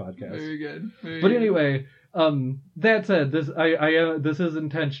of this podcast. Very good. But anyway, that said, this is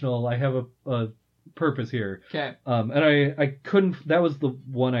intentional. I have a purpose here. Okay. And I couldn't, that was the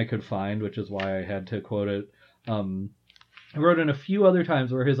one I could find, which is why I had to quote it. I wrote in a few other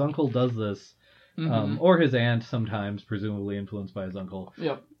times where his uncle does this, or his aunt sometimes, presumably influenced by his uncle.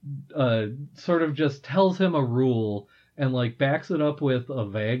 Yep. Sort of just tells him a rule and like backs it up with a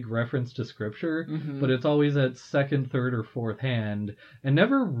vague reference to scripture, Mhm. but it's always at second, third, or fourth hand, and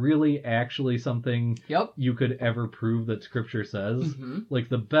never really actually something Yep. you could ever prove that scripture says. Mhm. Like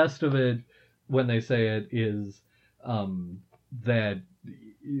the best of it when they say it is that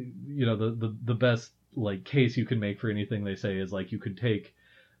the best like case you can make for anything they say is like you could take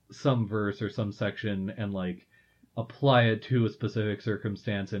some verse or some section and like apply it to a specific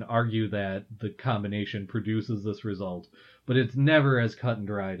circumstance and argue that the combination produces this result, but it's never as cut and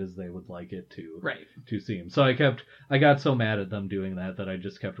dried as they would like it Right. to seem. So I got so mad at them doing that I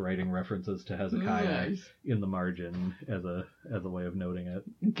just kept writing references to Hezekiah Nice. in the margin as a way of noting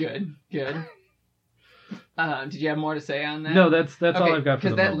it. Good. Did you have more to say on that? No, that's all I've got for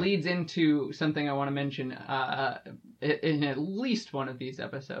the because that moment. leads into something I want to mention in at least one of these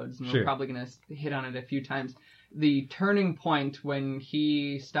episodes, and Sure. we're probably going to hit on it a few times. The turning point when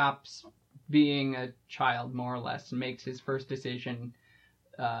he stops being a child, more or less, and makes his first decision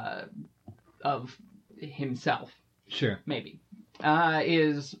of himself, Sure. maybe,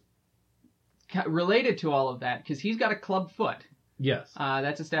 is related to all of that, because he's got a club foot. Yes.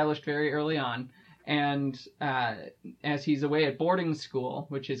 That's established very early on. And as he's away at boarding school,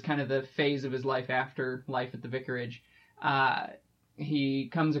 which is kind of the phase of his life after life at the vicarage, he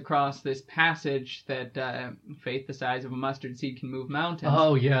comes across this passage that faith the size of a mustard seed can move mountains.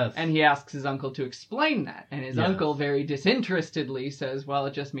 Oh, yes. And he asks his uncle to explain that. And his Yes. uncle very disinterestedly says, well,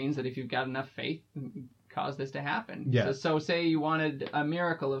 it just means that if you've got enough faith, cause this to happen. Yes. So say you wanted a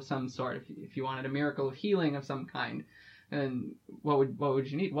miracle of some sort, if you wanted a miracle of healing of some kind, and what would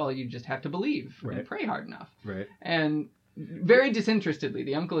you need? Well, you just have to believe Right. and pray hard enough. Right. And very disinterestedly,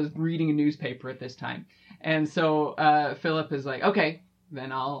 the uncle is reading a newspaper at this time, and so Philip is like, okay,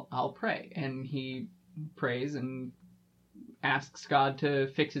 then I'll pray, and he prays and asks God to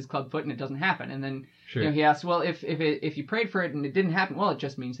fix his club foot, and it doesn't happen. And then Sure. he asks, well, if you prayed for it and it didn't happen, well, it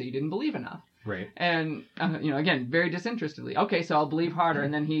just means that you didn't believe enough. Right. And again, very disinterestedly. Okay, so I'll believe harder.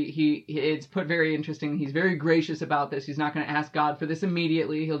 And then he it's put very interesting. He's very gracious about this. He's not going to ask God for this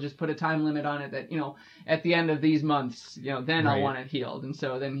immediately. He'll just put a time limit on it that at the end of these months, then I'll Right. want it healed. And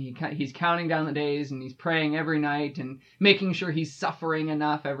so then he's counting down the days, and he's praying every night and making sure he's suffering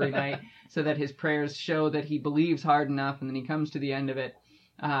enough every night so that his prayers show that he believes hard enough. And then he comes to the end of it,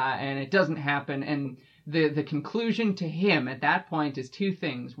 and it doesn't happen. And the conclusion to him at that point is two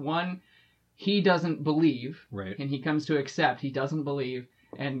things. One, he doesn't believe, Right. and he comes to accept he doesn't believe,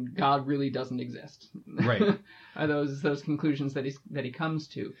 and God really doesn't exist. Right. Are those conclusions that he comes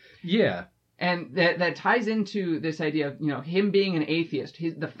to, Yeah. and that ties into this idea of him being an atheist.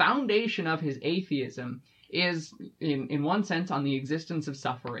 The foundation of his atheism is in one sense on the existence of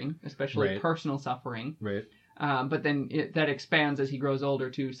suffering, especially Right. personal suffering. Right. But then that expands as he grows older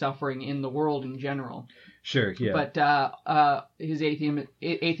to suffering in the world in general. Sure. Yeah. But his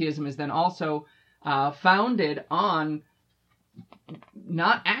atheism is then also founded on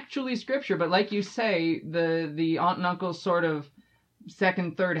not actually scripture, but like you say, the aunt and uncle's sort of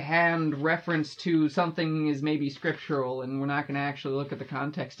second, third hand reference to something is maybe scriptural, and we're not going to actually look at the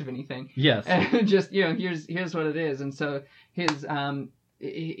context of anything. Yes. And just here's what it is. And so his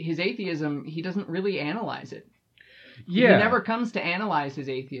atheism, he doesn't really analyze it. Yeah. He never comes to analyze his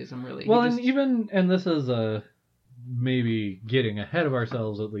atheism, really. Well, He and this is maybe getting ahead of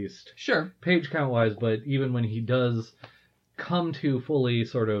ourselves at least sure. page count wise, but even when he does come to fully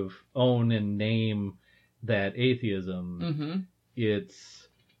sort of own and name that atheism, Mm-hmm. it's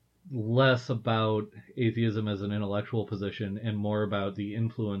less about atheism as an intellectual position and more about the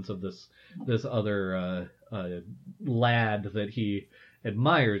influence of this other lad that he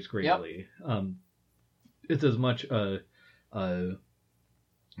admires greatly. It's as much a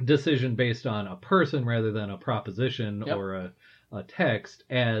decision based on a person rather than a proposition Yep. or a text,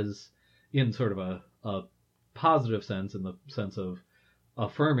 as in sort of a positive sense, in the sense of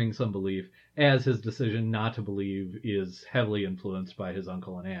affirming some belief, as his decision not to believe is heavily influenced by his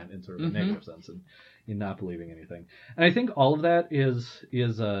uncle and aunt in sort of a Mhm. negative sense, in not believing anything. And I think all of that is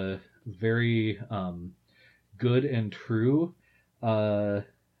very good and true. I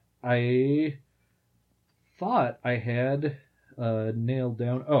thought I had nailed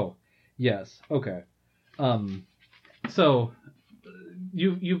down. Oh, yes. Okay. So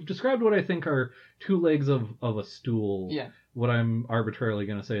you've described what I think are two legs of a stool. Yeah. What I'm arbitrarily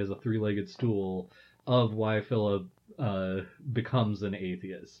going to say is a three-legged stool of why Philip becomes an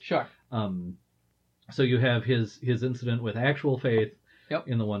atheist. Sure. So you have his incident with actual faith, Yep.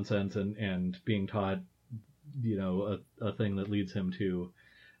 in the one sense, and being taught, a thing that leads him to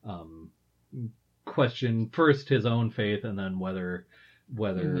question first his own faith and then whether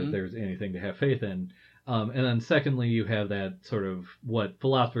Mhm. there's anything to have faith in. And then secondly, you have that sort of what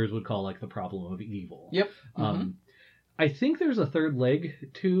philosophers would call like the problem of evil. Yep. I think there's a third leg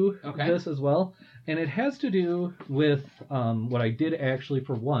to this as well, and it has to do with what I did actually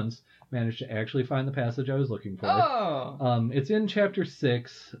for once manage to actually find the passage I was looking for. Oh. It's in chapter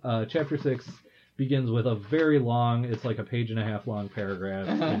 6. Chapter 6 begins with a very long, it's like a 1.5-page long paragraph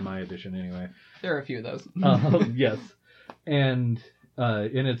in my edition anyway. There are a few of those. Yes. And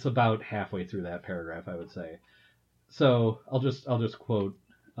it's about halfway through that paragraph, I would say. So I'll just quote.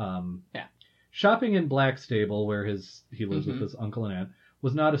 Shopping in Blackstable, where he lives with his uncle and aunt,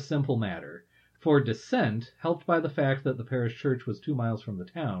 was not a simple matter. For dissent, helped by the fact that the parish church was 2 miles from the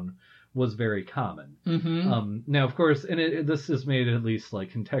town, was very common. Now, of course, and this is made at least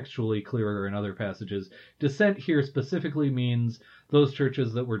like contextually clearer in other passages. Dissent here specifically means those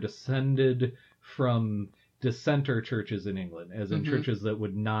churches that were descended from dissenter churches in England, as in churches that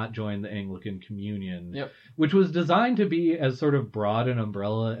would not join the Anglican Communion, which was designed to be as sort of broad an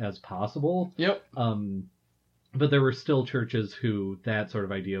umbrella as possible. But there were still churches who that sort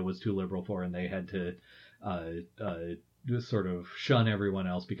of idea was too liberal for, and they had to sort of shun everyone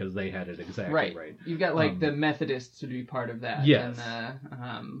else because they had it exactly right. You've got like the Methodists would be part of that, yes,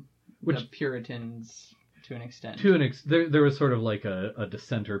 and the Puritans to an extent. There was sort of like a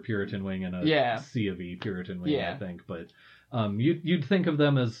dissenter Puritan wing and a C of E Puritan wing, I think. But you'd think of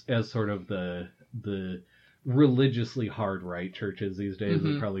them as sort of the religiously hard right churches these days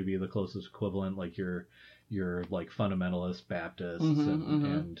would probably be the closest equivalent, like your like fundamentalist Baptists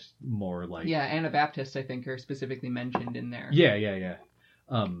and more like Anabaptists I think are specifically mentioned in there.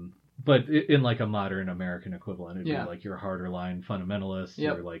 But in like a modern American equivalent, it'd be like your harder line fundamentalists,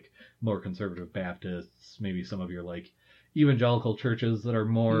 or like more conservative Baptists, maybe some of your like evangelical churches that are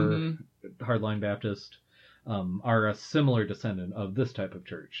more hardline Baptist are a similar descendant of this type of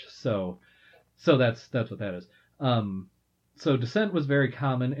church. So that's what that is. So dissent was very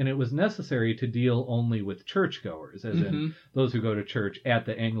common, and it was necessary to deal only with churchgoers, as in those who go to church at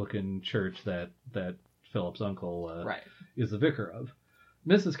the Anglican church that Philip's uncle is the vicar of.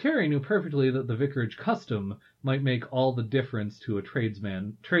 Mrs. Carey knew perfectly that the vicarage custom might make all the difference to a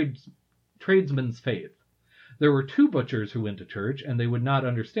tradesman's faith. There were 2 butchers who went to church, and they would not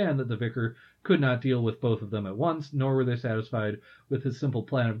understand that the vicar could not deal with both of them at once, nor were they satisfied with his simple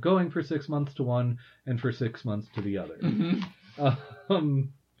plan of going for 6 months to one and for 6 months to the other.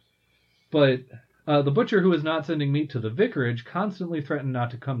 But the butcher who was not sending meat to the vicarage constantly threatened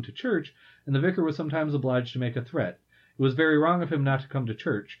not to come to church, and the vicar was sometimes obliged to make a threat. It was very wrong of him not to come to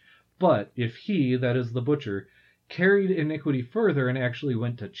church, but if he, that is the butcher, carried iniquity further and actually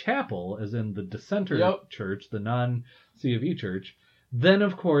went to chapel, as in the dissenter church, the non-C of E church, then,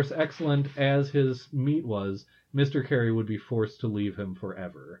 of course, excellent as his meat was, Mr. Carey would be forced to leave him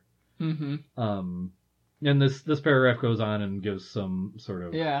forever. And this paragraph goes on and gives some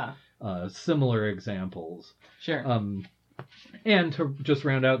sort of similar examples. And to just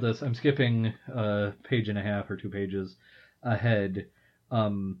round out this, I'm skipping a 1.5 pages or 2 pages ahead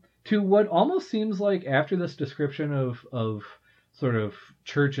to what almost seems like, after this description of sort of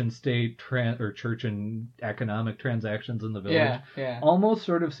church and state or church and economic transactions in the village, almost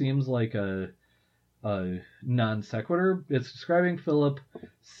sort of seems like a non sequitur. It's describing Philip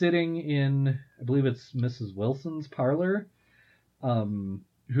sitting in, I believe it's Mrs. Wilson's parlor,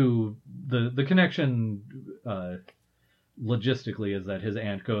 who the connection logistically is that his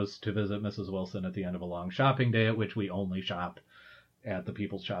aunt goes to visit Mrs. Wilson at the end of a long shopping day, at which we only shop at the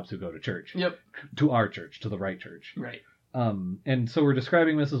people's shops who go to church. To our church, to the right church. And so we're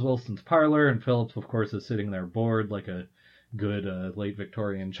describing Mrs. Wilson's parlor, and Philip, of course, is sitting there bored like a good late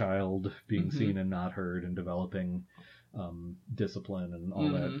Victorian child, being seen and not heard, and developing discipline and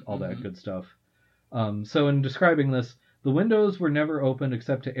all that good stuff. So in describing this, the windows were never opened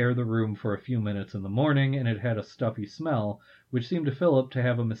except to air the room for a few minutes in the morning, and it had a stuffy smell, which seemed to Philip to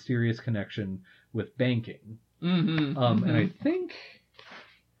have a mysterious connection with banking. And I think...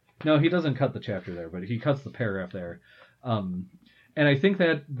 No, he doesn't cut the chapter there, but he cuts the paragraph there. And I think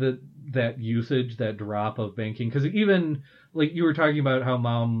that that usage, that drop of banking, because even, like, you were talking about how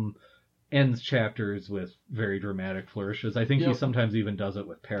Mom ends chapters with very dramatic flourishes. I think he sometimes even does it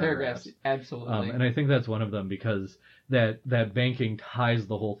with paragraphs. Absolutely. And I think that's one of them, because that banking ties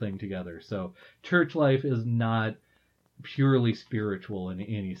the whole thing together. So church life is not purely spiritual in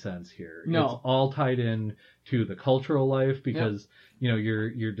any sense here. No. It's all tied in to the cultural life, because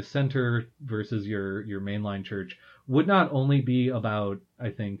your dissenter versus your mainline church would not only be about, I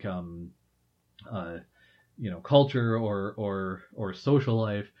think, culture or social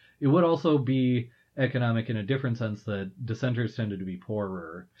life. It would also be economic in a different sense, that dissenters tended to be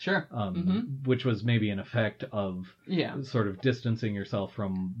poorer, Sure. which was maybe an effect of Yeah. sort of distancing yourself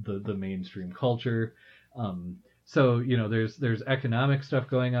from the mainstream culture. So, you know, there's economic stuff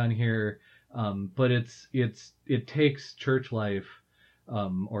going on here, but it takes church life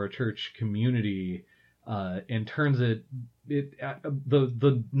or a church community and turns it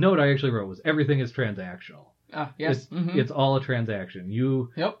the note I actually wrote was everything is transactional. Yes. It's all a transaction.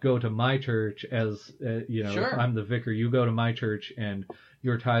 You Yep. go to my church as you know, Sure. if I'm the vicar, you go to my church and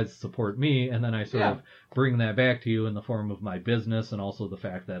your tithes support me, and then I sort Yeah. of bring that back to you in the form of my business, and also the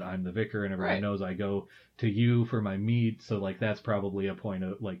fact that I'm the vicar and everybody Right. knows I go to you for my meat. So like that's probably a point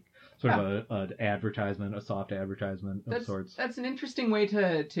of like sort of an advertisement, a soft advertisement of sorts. That's an interesting way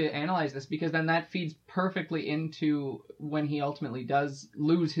to analyze this, because then that feeds perfectly into when he ultimately does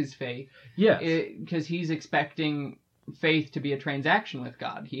lose his faith. Yes. Because he's expecting faith to be a transaction with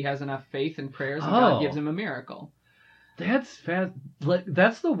God. He has enough faith and prayers, and God gives him a miracle. That's fast. Like,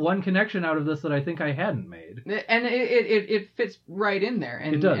 that's the one connection out of this that I think I hadn't made. And it fits right in there.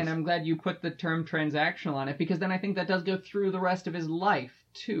 And, It does. And I'm glad you put the term transactional on it, because then I think that does go through the rest of his life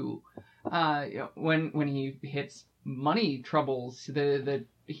too. When he hits money troubles,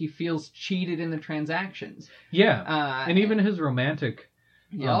 he feels cheated in the transactions. Yeah. And even his romantic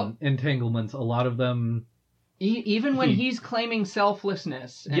Yep. entanglements, a lot of them. Even when he's claiming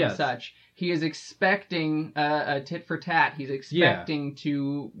selflessness and Yes. such, he is expecting a tit for tat. He's expecting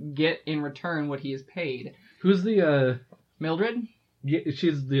to get in return what he is paid. Who's the Mildred? Yeah,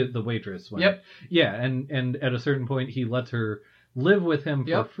 she's the waitress one. Yep. Yeah, and at a certain point he lets her live with him for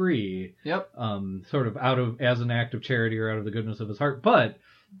Yep. free. Yep. Sort of as an act of charity or out of the goodness of his heart, but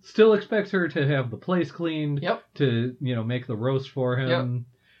still expects her to have the place cleaned. Yep. To, you know, make the roast for him.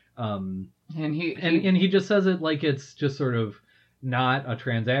 And he just says it like it's just sort of not a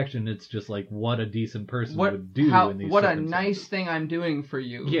transaction. It's just like what a decent person would do in these what a circumstances. nice thing I'm doing for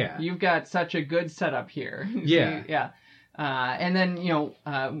you. Yeah. You've got such a good setup here. Yeah. Yeah. And then,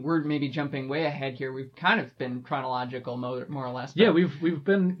 we're maybe jumping way ahead here. We've kind of been chronological, more or less. Yeah, we've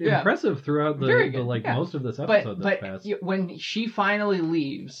been impressive throughout Very good, yeah. most of this episode but past. When she finally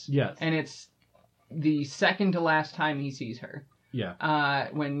leaves, Yes. and it's the second to last time he sees her, Yeah.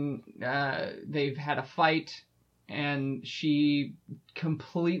 when they've had a fight and she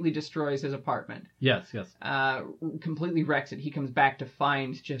completely destroys his apartment. Yes. Completely wrecks it. He comes back to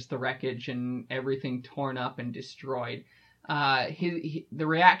find just the wreckage and everything torn up and destroyed. The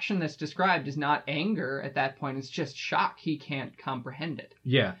reaction that's described is not anger at that point. It's just shock. He can't comprehend it.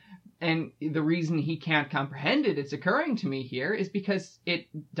 Yeah. And the reason he can't comprehend it, it's occurring to me here, is because it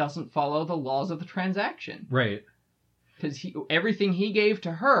doesn't follow the laws of the transaction. Right. Because everything he gave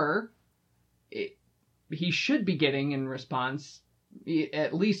to her, he should be getting in response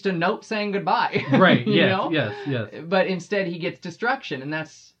at least a note saying goodbye. Right. You know? Yes. But instead he gets destruction, and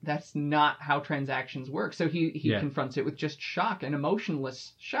that's not how transactions work. So he confronts it with just shock, an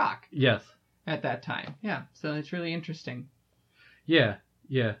emotionless shock. Yes. At that time. Yeah. So it's really interesting. Yeah.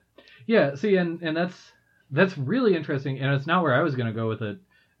 See, and that's really interesting, and it's not where I was going to go with it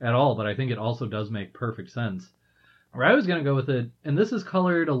at all, but I think it also does make perfect sense. Where I was going to go with it, and this is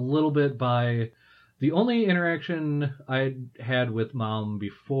colored a little bit by the only interaction I'd had with Mom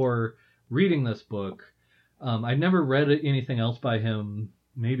before reading this book. I'd never read anything else by him,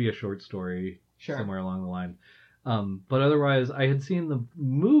 maybe a short story somewhere along the line. But otherwise, I had seen the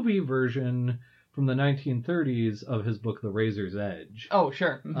movie version from the 1930s of his book, The Razor's Edge. Oh,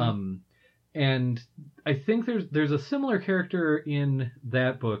 sure. Mm-hmm. And I think there's a similar character in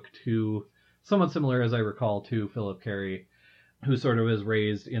that book to, somewhat similar as I recall, to Philip Carey, who sort of is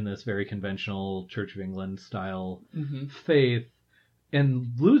raised in this very conventional Church of England style faith and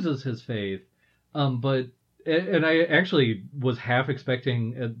loses his faith. And I actually was half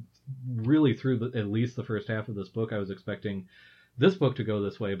expecting, really through at least the first half of this book, I was expecting this book to go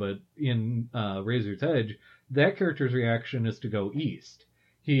this way, but in Razor's Edge, that character's reaction is to go east.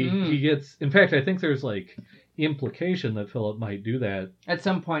 He gets, in fact, I think there's like implication that Philip might do that. At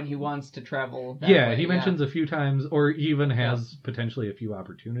some point he wants to travel that way, he mentions a few times, or even has potentially a few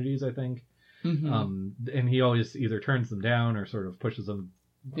opportunities, I think. And he always either turns them down or sort of pushes them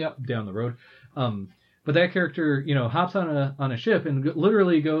down the road. But that character, hops on a ship and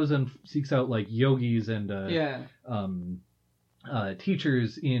literally goes and seeks out like yogis and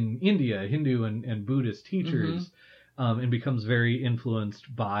teachers in India, Hindu and Buddhist teachers. And becomes very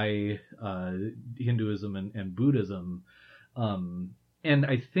influenced by Hinduism and Buddhism. And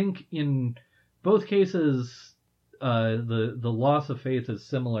I think in both cases, the loss of faith is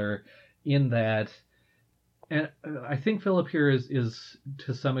similar in that and I think Philip here is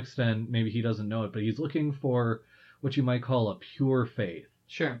to some extent, maybe he doesn't know it, but he's looking for what you might call a pure faith.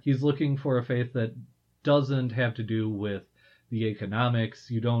 Sure. He's looking for a faith that doesn't have to do with the economics.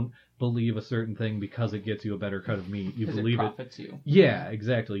 You don't believe a certain thing because it gets you a better cut of meat. You believe it profits you. Yeah,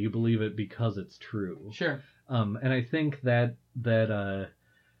 exactly. You believe it because it's true. Sure. And I think that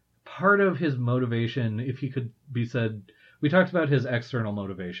part of his motivation, if he could be said, we talked about his external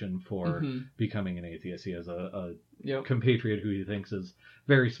motivation for becoming an atheist. He has a compatriot who he thinks is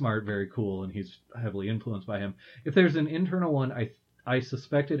very smart, very cool, and he's heavily influenced by him. If there's an internal one, I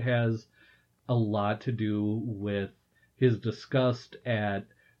suspect it has a lot to do with his disgust at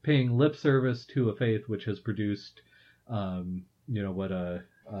paying lip service to a faith which has produced, what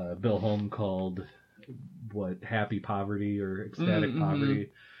Bill Holm called happy poverty or ecstatic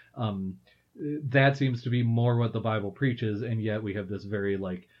poverty. That seems to be more what the Bible preaches, and yet we have this very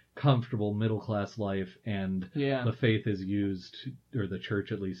comfortable middle class life, and the faith is used, or the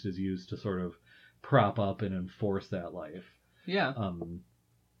church at least is used, to sort of prop up and enforce that life. Yeah.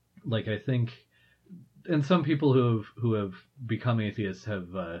 I think, and some people who have become atheists have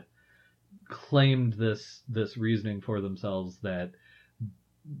claimed this reasoning for themselves, that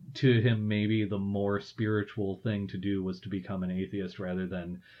to him maybe the more spiritual thing to do was to become an atheist rather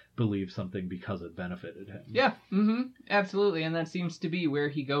than believe something because it benefited him. Yeah, absolutely, and that seems to be where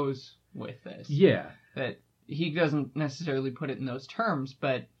he goes with this. Yeah. That he doesn't necessarily put it in those terms,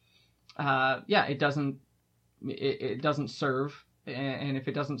 but it doesn't serve, and if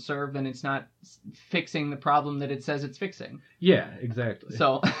it doesn't serve, then it's not fixing the problem that it says it's fixing. Yeah, exactly.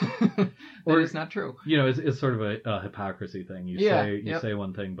 So or it's not true. It's sort of a hypocrisy thing. You say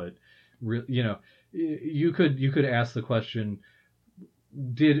one thing, but you could ask the question: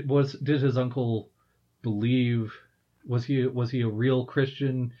 Did his uncle believe? Was he a real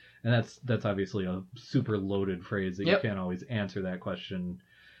Christian? And that's obviously a super loaded phrase that you can't always answer that question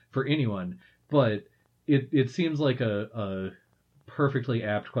for anyone. But it seems like a perfectly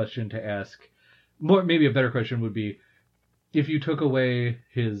apt question to ask. Maybe a better question would be, if you took away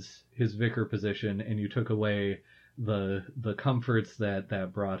his vicar position and you took away the comforts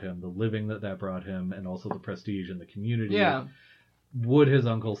that brought him, the living that brought him, and also the prestige in the community, would his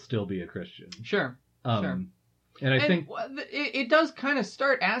uncle still be a Christian? Sure. Sure. And I think it does kind of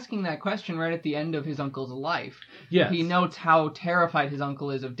start asking that question right at the end of his uncle's life. Yes. He notes how terrified his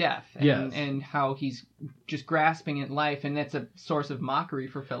uncle is of death, and, yes. and how he's just grasping at life, and that's a source of mockery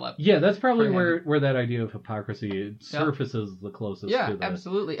for Philip. Yeah, that's probably where that idea of hypocrisy surfaces the closest to the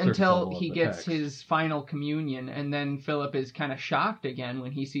absolutely. Until he gets his final communion, and then Philip is kind of shocked again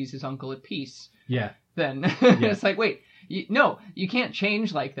when he sees his uncle at peace. Yeah. Then it's like, wait, you can't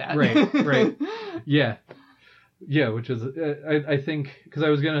change like that. Right. Yeah. Yeah, which is, I think, because I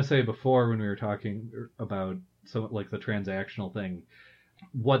was going to say before when we were talking about the transactional thing,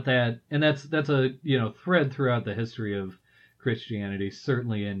 that's a, thread throughout the history of Christianity,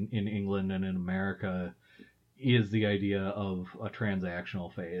 certainly in England and in America, is the idea of a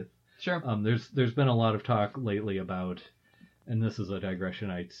transactional faith. Sure. There's been a lot of talk lately about, and this is a digression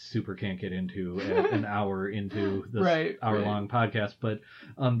I super can't get into at an hour into this hour-long podcast, but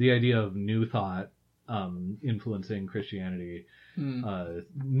the idea of New Thought influencing Christianity.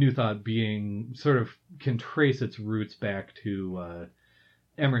 New Thought being sort of can trace its roots back to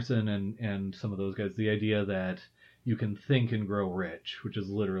Emerson and some of those guys. The idea that you can think and grow rich, which is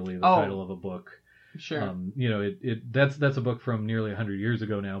literally the title of a book. Sure. That's a book from nearly 100 years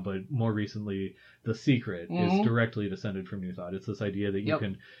ago now, but more recently, The Secret is directly descended from New Thought. It's this idea that you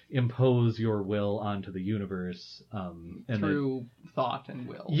can impose your will onto the universe through thought and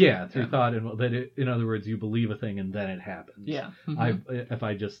will. Yeah, through thought and will. In other words, you believe a thing and then it happens. Yeah. If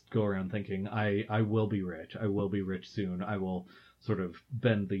I just go around thinking I will be rich, I will be rich soon, I will sort of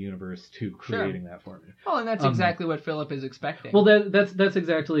bend the universe to creating that for me. Well, and that's exactly what Philip is expecting. Well, that's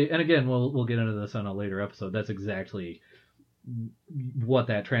exactly, and again, we'll get into this on a later episode. That's exactly what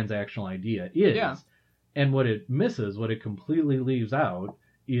that transactional idea is. Yeah. And what it misses, what it completely leaves out,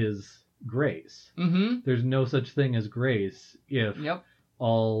 is grace. Mm-hmm. There's no such thing as grace if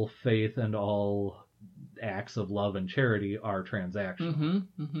all faith and all acts of love and charity are transactional.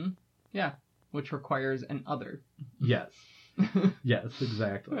 Yeah, which requires an other. Yes. Yes,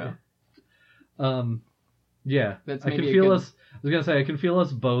 exactly. Yeah. That's I can feel us. I was gonna say I can feel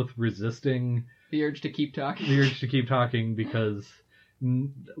us both resisting the urge to keep talking. Because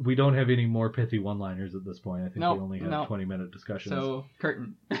we don't have any more pithy one-liners at this point. I think we only have 20-minute discussions. So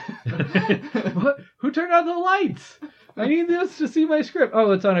curtain. What? Who turned on the lights? I need this to see my script.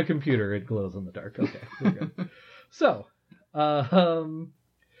 Oh, it's on a computer. It glows in the dark. Okay, we're good. So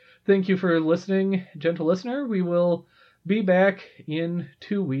thank you for listening, gentle listener. We will be back in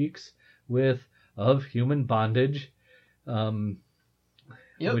 2 weeks with Of Human Bondage,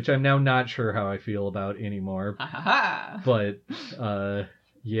 which I'm now not sure how I feel about anymore. But,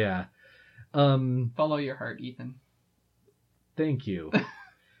 yeah. Follow your heart, Ethan. Thank you.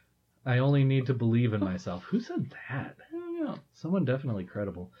 I only need to believe in myself. Who said that? I don't know. Someone definitely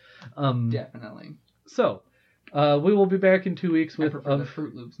credible. Definitely. So, we will be back in 2 weeks I with prefer the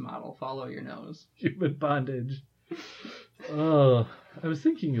Fruit Loops model. Follow your nose. Human Bondage. Oh, I was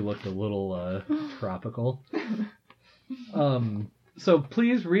thinking you looked a little tropical. So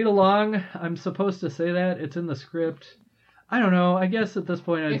please read along. I'm supposed to say that. It's in the script. I don't know. I guess at this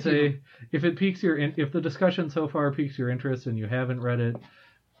point I'd say if it piques if the discussion so far piques your interest and you haven't read it,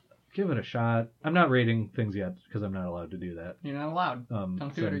 give it a shot. I'm not rating things yet because I'm not allowed to do that. You're not allowed.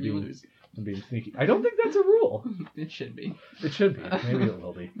 Don't do it or you lose. I'm being sneaky. I don't think that's a rule. It should be. It should be. Maybe it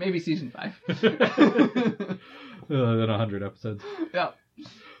will be. Maybe season 5. Then 100 episodes. Yeah.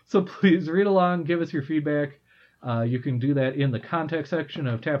 So please read along. Give us your feedback. You can do that in the contact section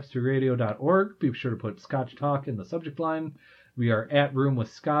of tapestryradio.org. Be sure to put Scotch Talk in the subject line. We are at Room with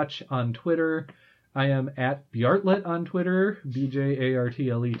Scotch on Twitter. I am at Bjartlet on Twitter,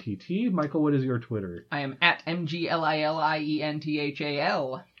 BJARTLETT. Michael, what is your Twitter? I am at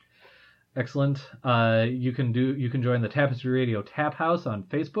MGLILIENTHAL. Excellent. You can join the Tapestry Radio Tap House on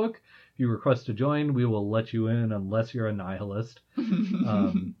Facebook. If you request to join, we will let you in unless you're a nihilist,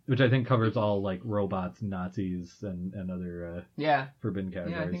 which I think covers all like robots, Nazis, and other forbidden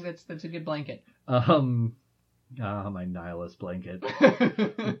categories. Yeah, I think that's a good blanket. My nihilist blanket.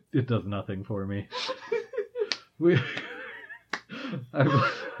 It does nothing for me. I'm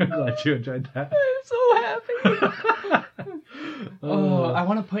glad you enjoyed that. I'm so happy. I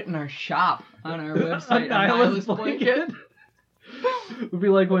want to put in our shop on our website a nihilist blanket. It would be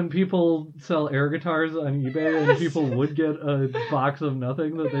like when people sell air guitars on eBay and people would get a box of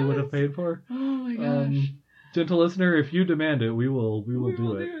nothing that they would have paid for. Oh my gosh. Gentle listener, if you demand it, we will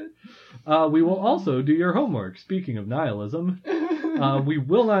do it. We will also do your homework. Speaking of nihilism, we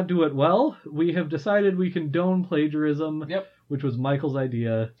will not do it well. We have decided we condone plagiarism, which was Michael's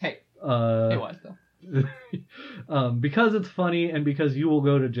idea. Hey, it was though. Because it's funny and because you will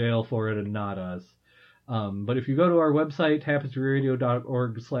go to jail for it and not us. But if you go to our website,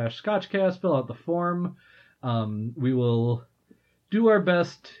 tapestryradio.org/scotchcast, fill out the form. We will do our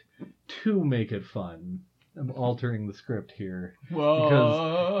best to make it fun. I'm altering the script here. Whoa.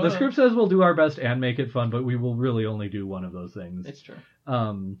 Because the script says we'll do our best and make it fun, but we will really only do one of those things. It's true.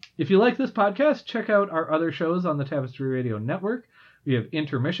 If you like this podcast, check out our other shows on the Tapestry Radio Network. We have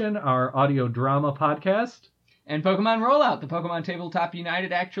Intermission, our audio drama podcast. And Pokemon Rollout, the Pokemon Tabletop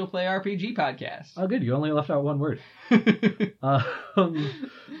United actual play RPG podcast. Oh, good. You only left out one word.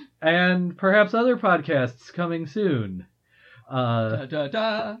 And perhaps other podcasts coming soon.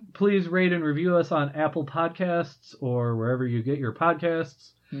 Please rate and review us on Apple Podcasts or wherever you get your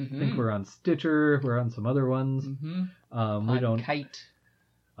podcasts. I think we're on Stitcher. We're on some other ones. We don't. Kite.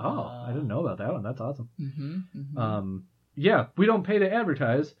 Oh, I didn't know about that one. That's awesome. Yeah, we don't pay to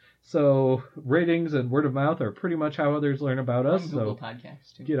advertise, so ratings and word of mouth are pretty much how others learn about us. Google so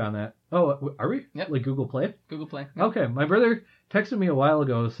Podcasts too. Get on that. Oh, are we? Yep. Like Google Play? Google Play. Yep. Okay, my brother texted me a while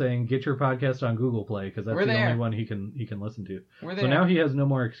ago saying get your podcast on Google Play because that's the only one he can listen to. We're there. So now he has no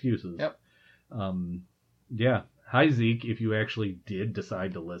more excuses. Yep. Yeah. Hi Zeke, if you actually did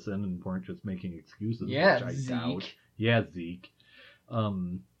decide to listen and weren't just making excuses, which I doubt. Yeah, Zeke.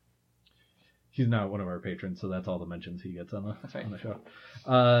 He's not one of our patrons, so that's all the mentions he gets on the show.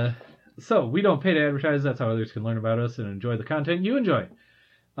 So we don't pay to advertise. That's how others can learn about us and enjoy the content you enjoy.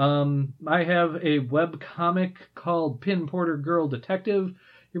 I have a web comic called Pin Porter Girl Detective.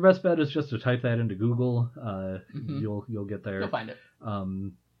 Your best bet is just to type that into Google. You'll get there. You'll find it.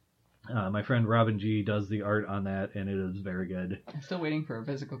 My friend Robin G does the art on that, and it is very good. I'm still waiting for a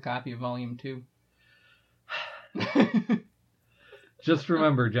physical copy of Volume 2. Just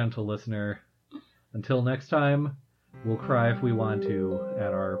remember, gentle listener, until next time, we'll cry if we want to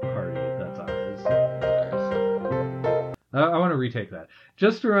at our party. That's ours. I want to retake that.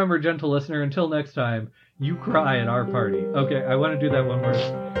 Just remember, gentle listener, until next time, you cry at our party. Okay, I want to do that one more.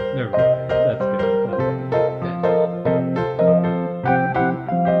 Never mind. That's good.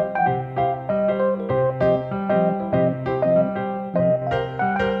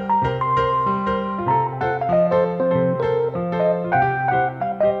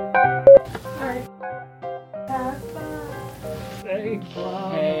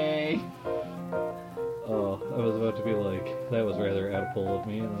 That was rather out of pull of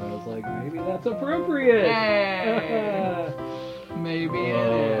me, and then I was like, maybe that's appropriate. Hey. Maybe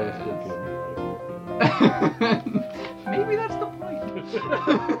Oh, it still is. kidding. Maybe that's the point.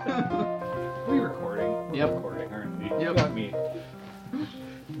 We recording? We're Yep. recording, aren't we? Yep. Got me.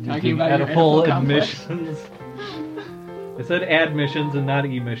 Talking about your edible edible complex. admissions. I said admissions and not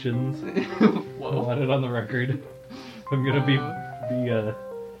emissions. I Whoa. want it on the record. I'm gonna be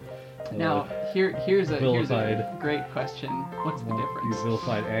Now, here's a vilified. great question. What's the Be difference?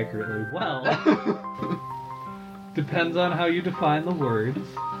 vilified accurately. Well, depends on how you define the words.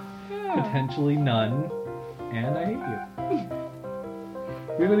 Potentially none, and I hate you.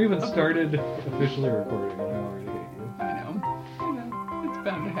 We haven't even started officially recording, and I already hate you. I know. It's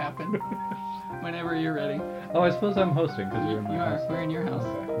bound to happen. Whenever you're ready. Oh, I suppose I'm hosting because you're in my You house. are. We're in your house.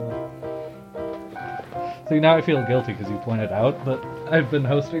 Okay. See, now I feel guilty because you pointed out that I've been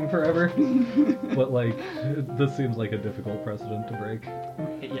hosting forever. But, like, this seems like a difficult precedent to break.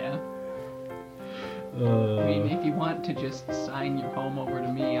 Yeah. I mean, if you want to just sign your home over to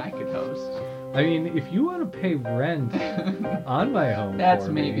me, I could host. I mean, if you want to pay rent on my home That's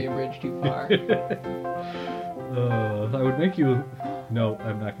for maybe me, a bridge too far. I would make you... No,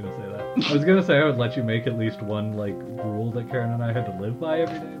 I'm not going to say that. I was going to say I would let you make at least one, like, rule that Karen and I had to live by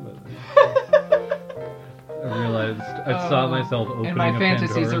every day, but... I realized I saw myself opening And my a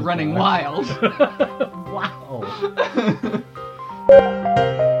fantasies are Pandora's running box. wild. Wow.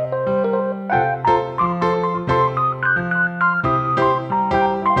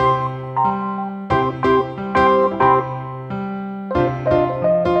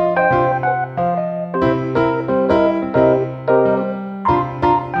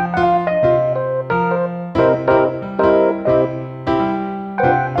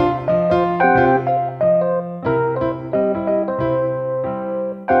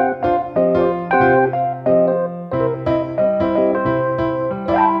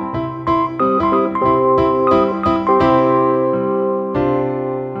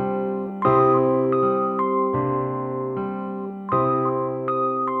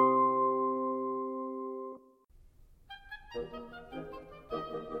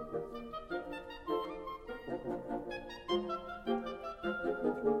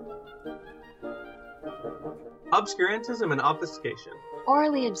 Obscurantism and obfuscation.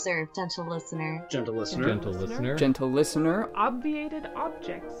 Orally observed, gentle listener. Gentle listener. Gentle listener. Gentle listener, Obviated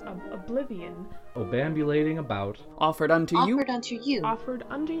objects of oblivion, Obambulating about. offered unto you. Offered unto you. offered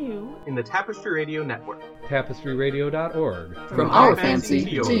unto you In the Tapestry Radio Network. TapestryRadio.org. From our our fancy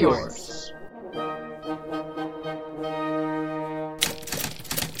fancy to to yours. yours.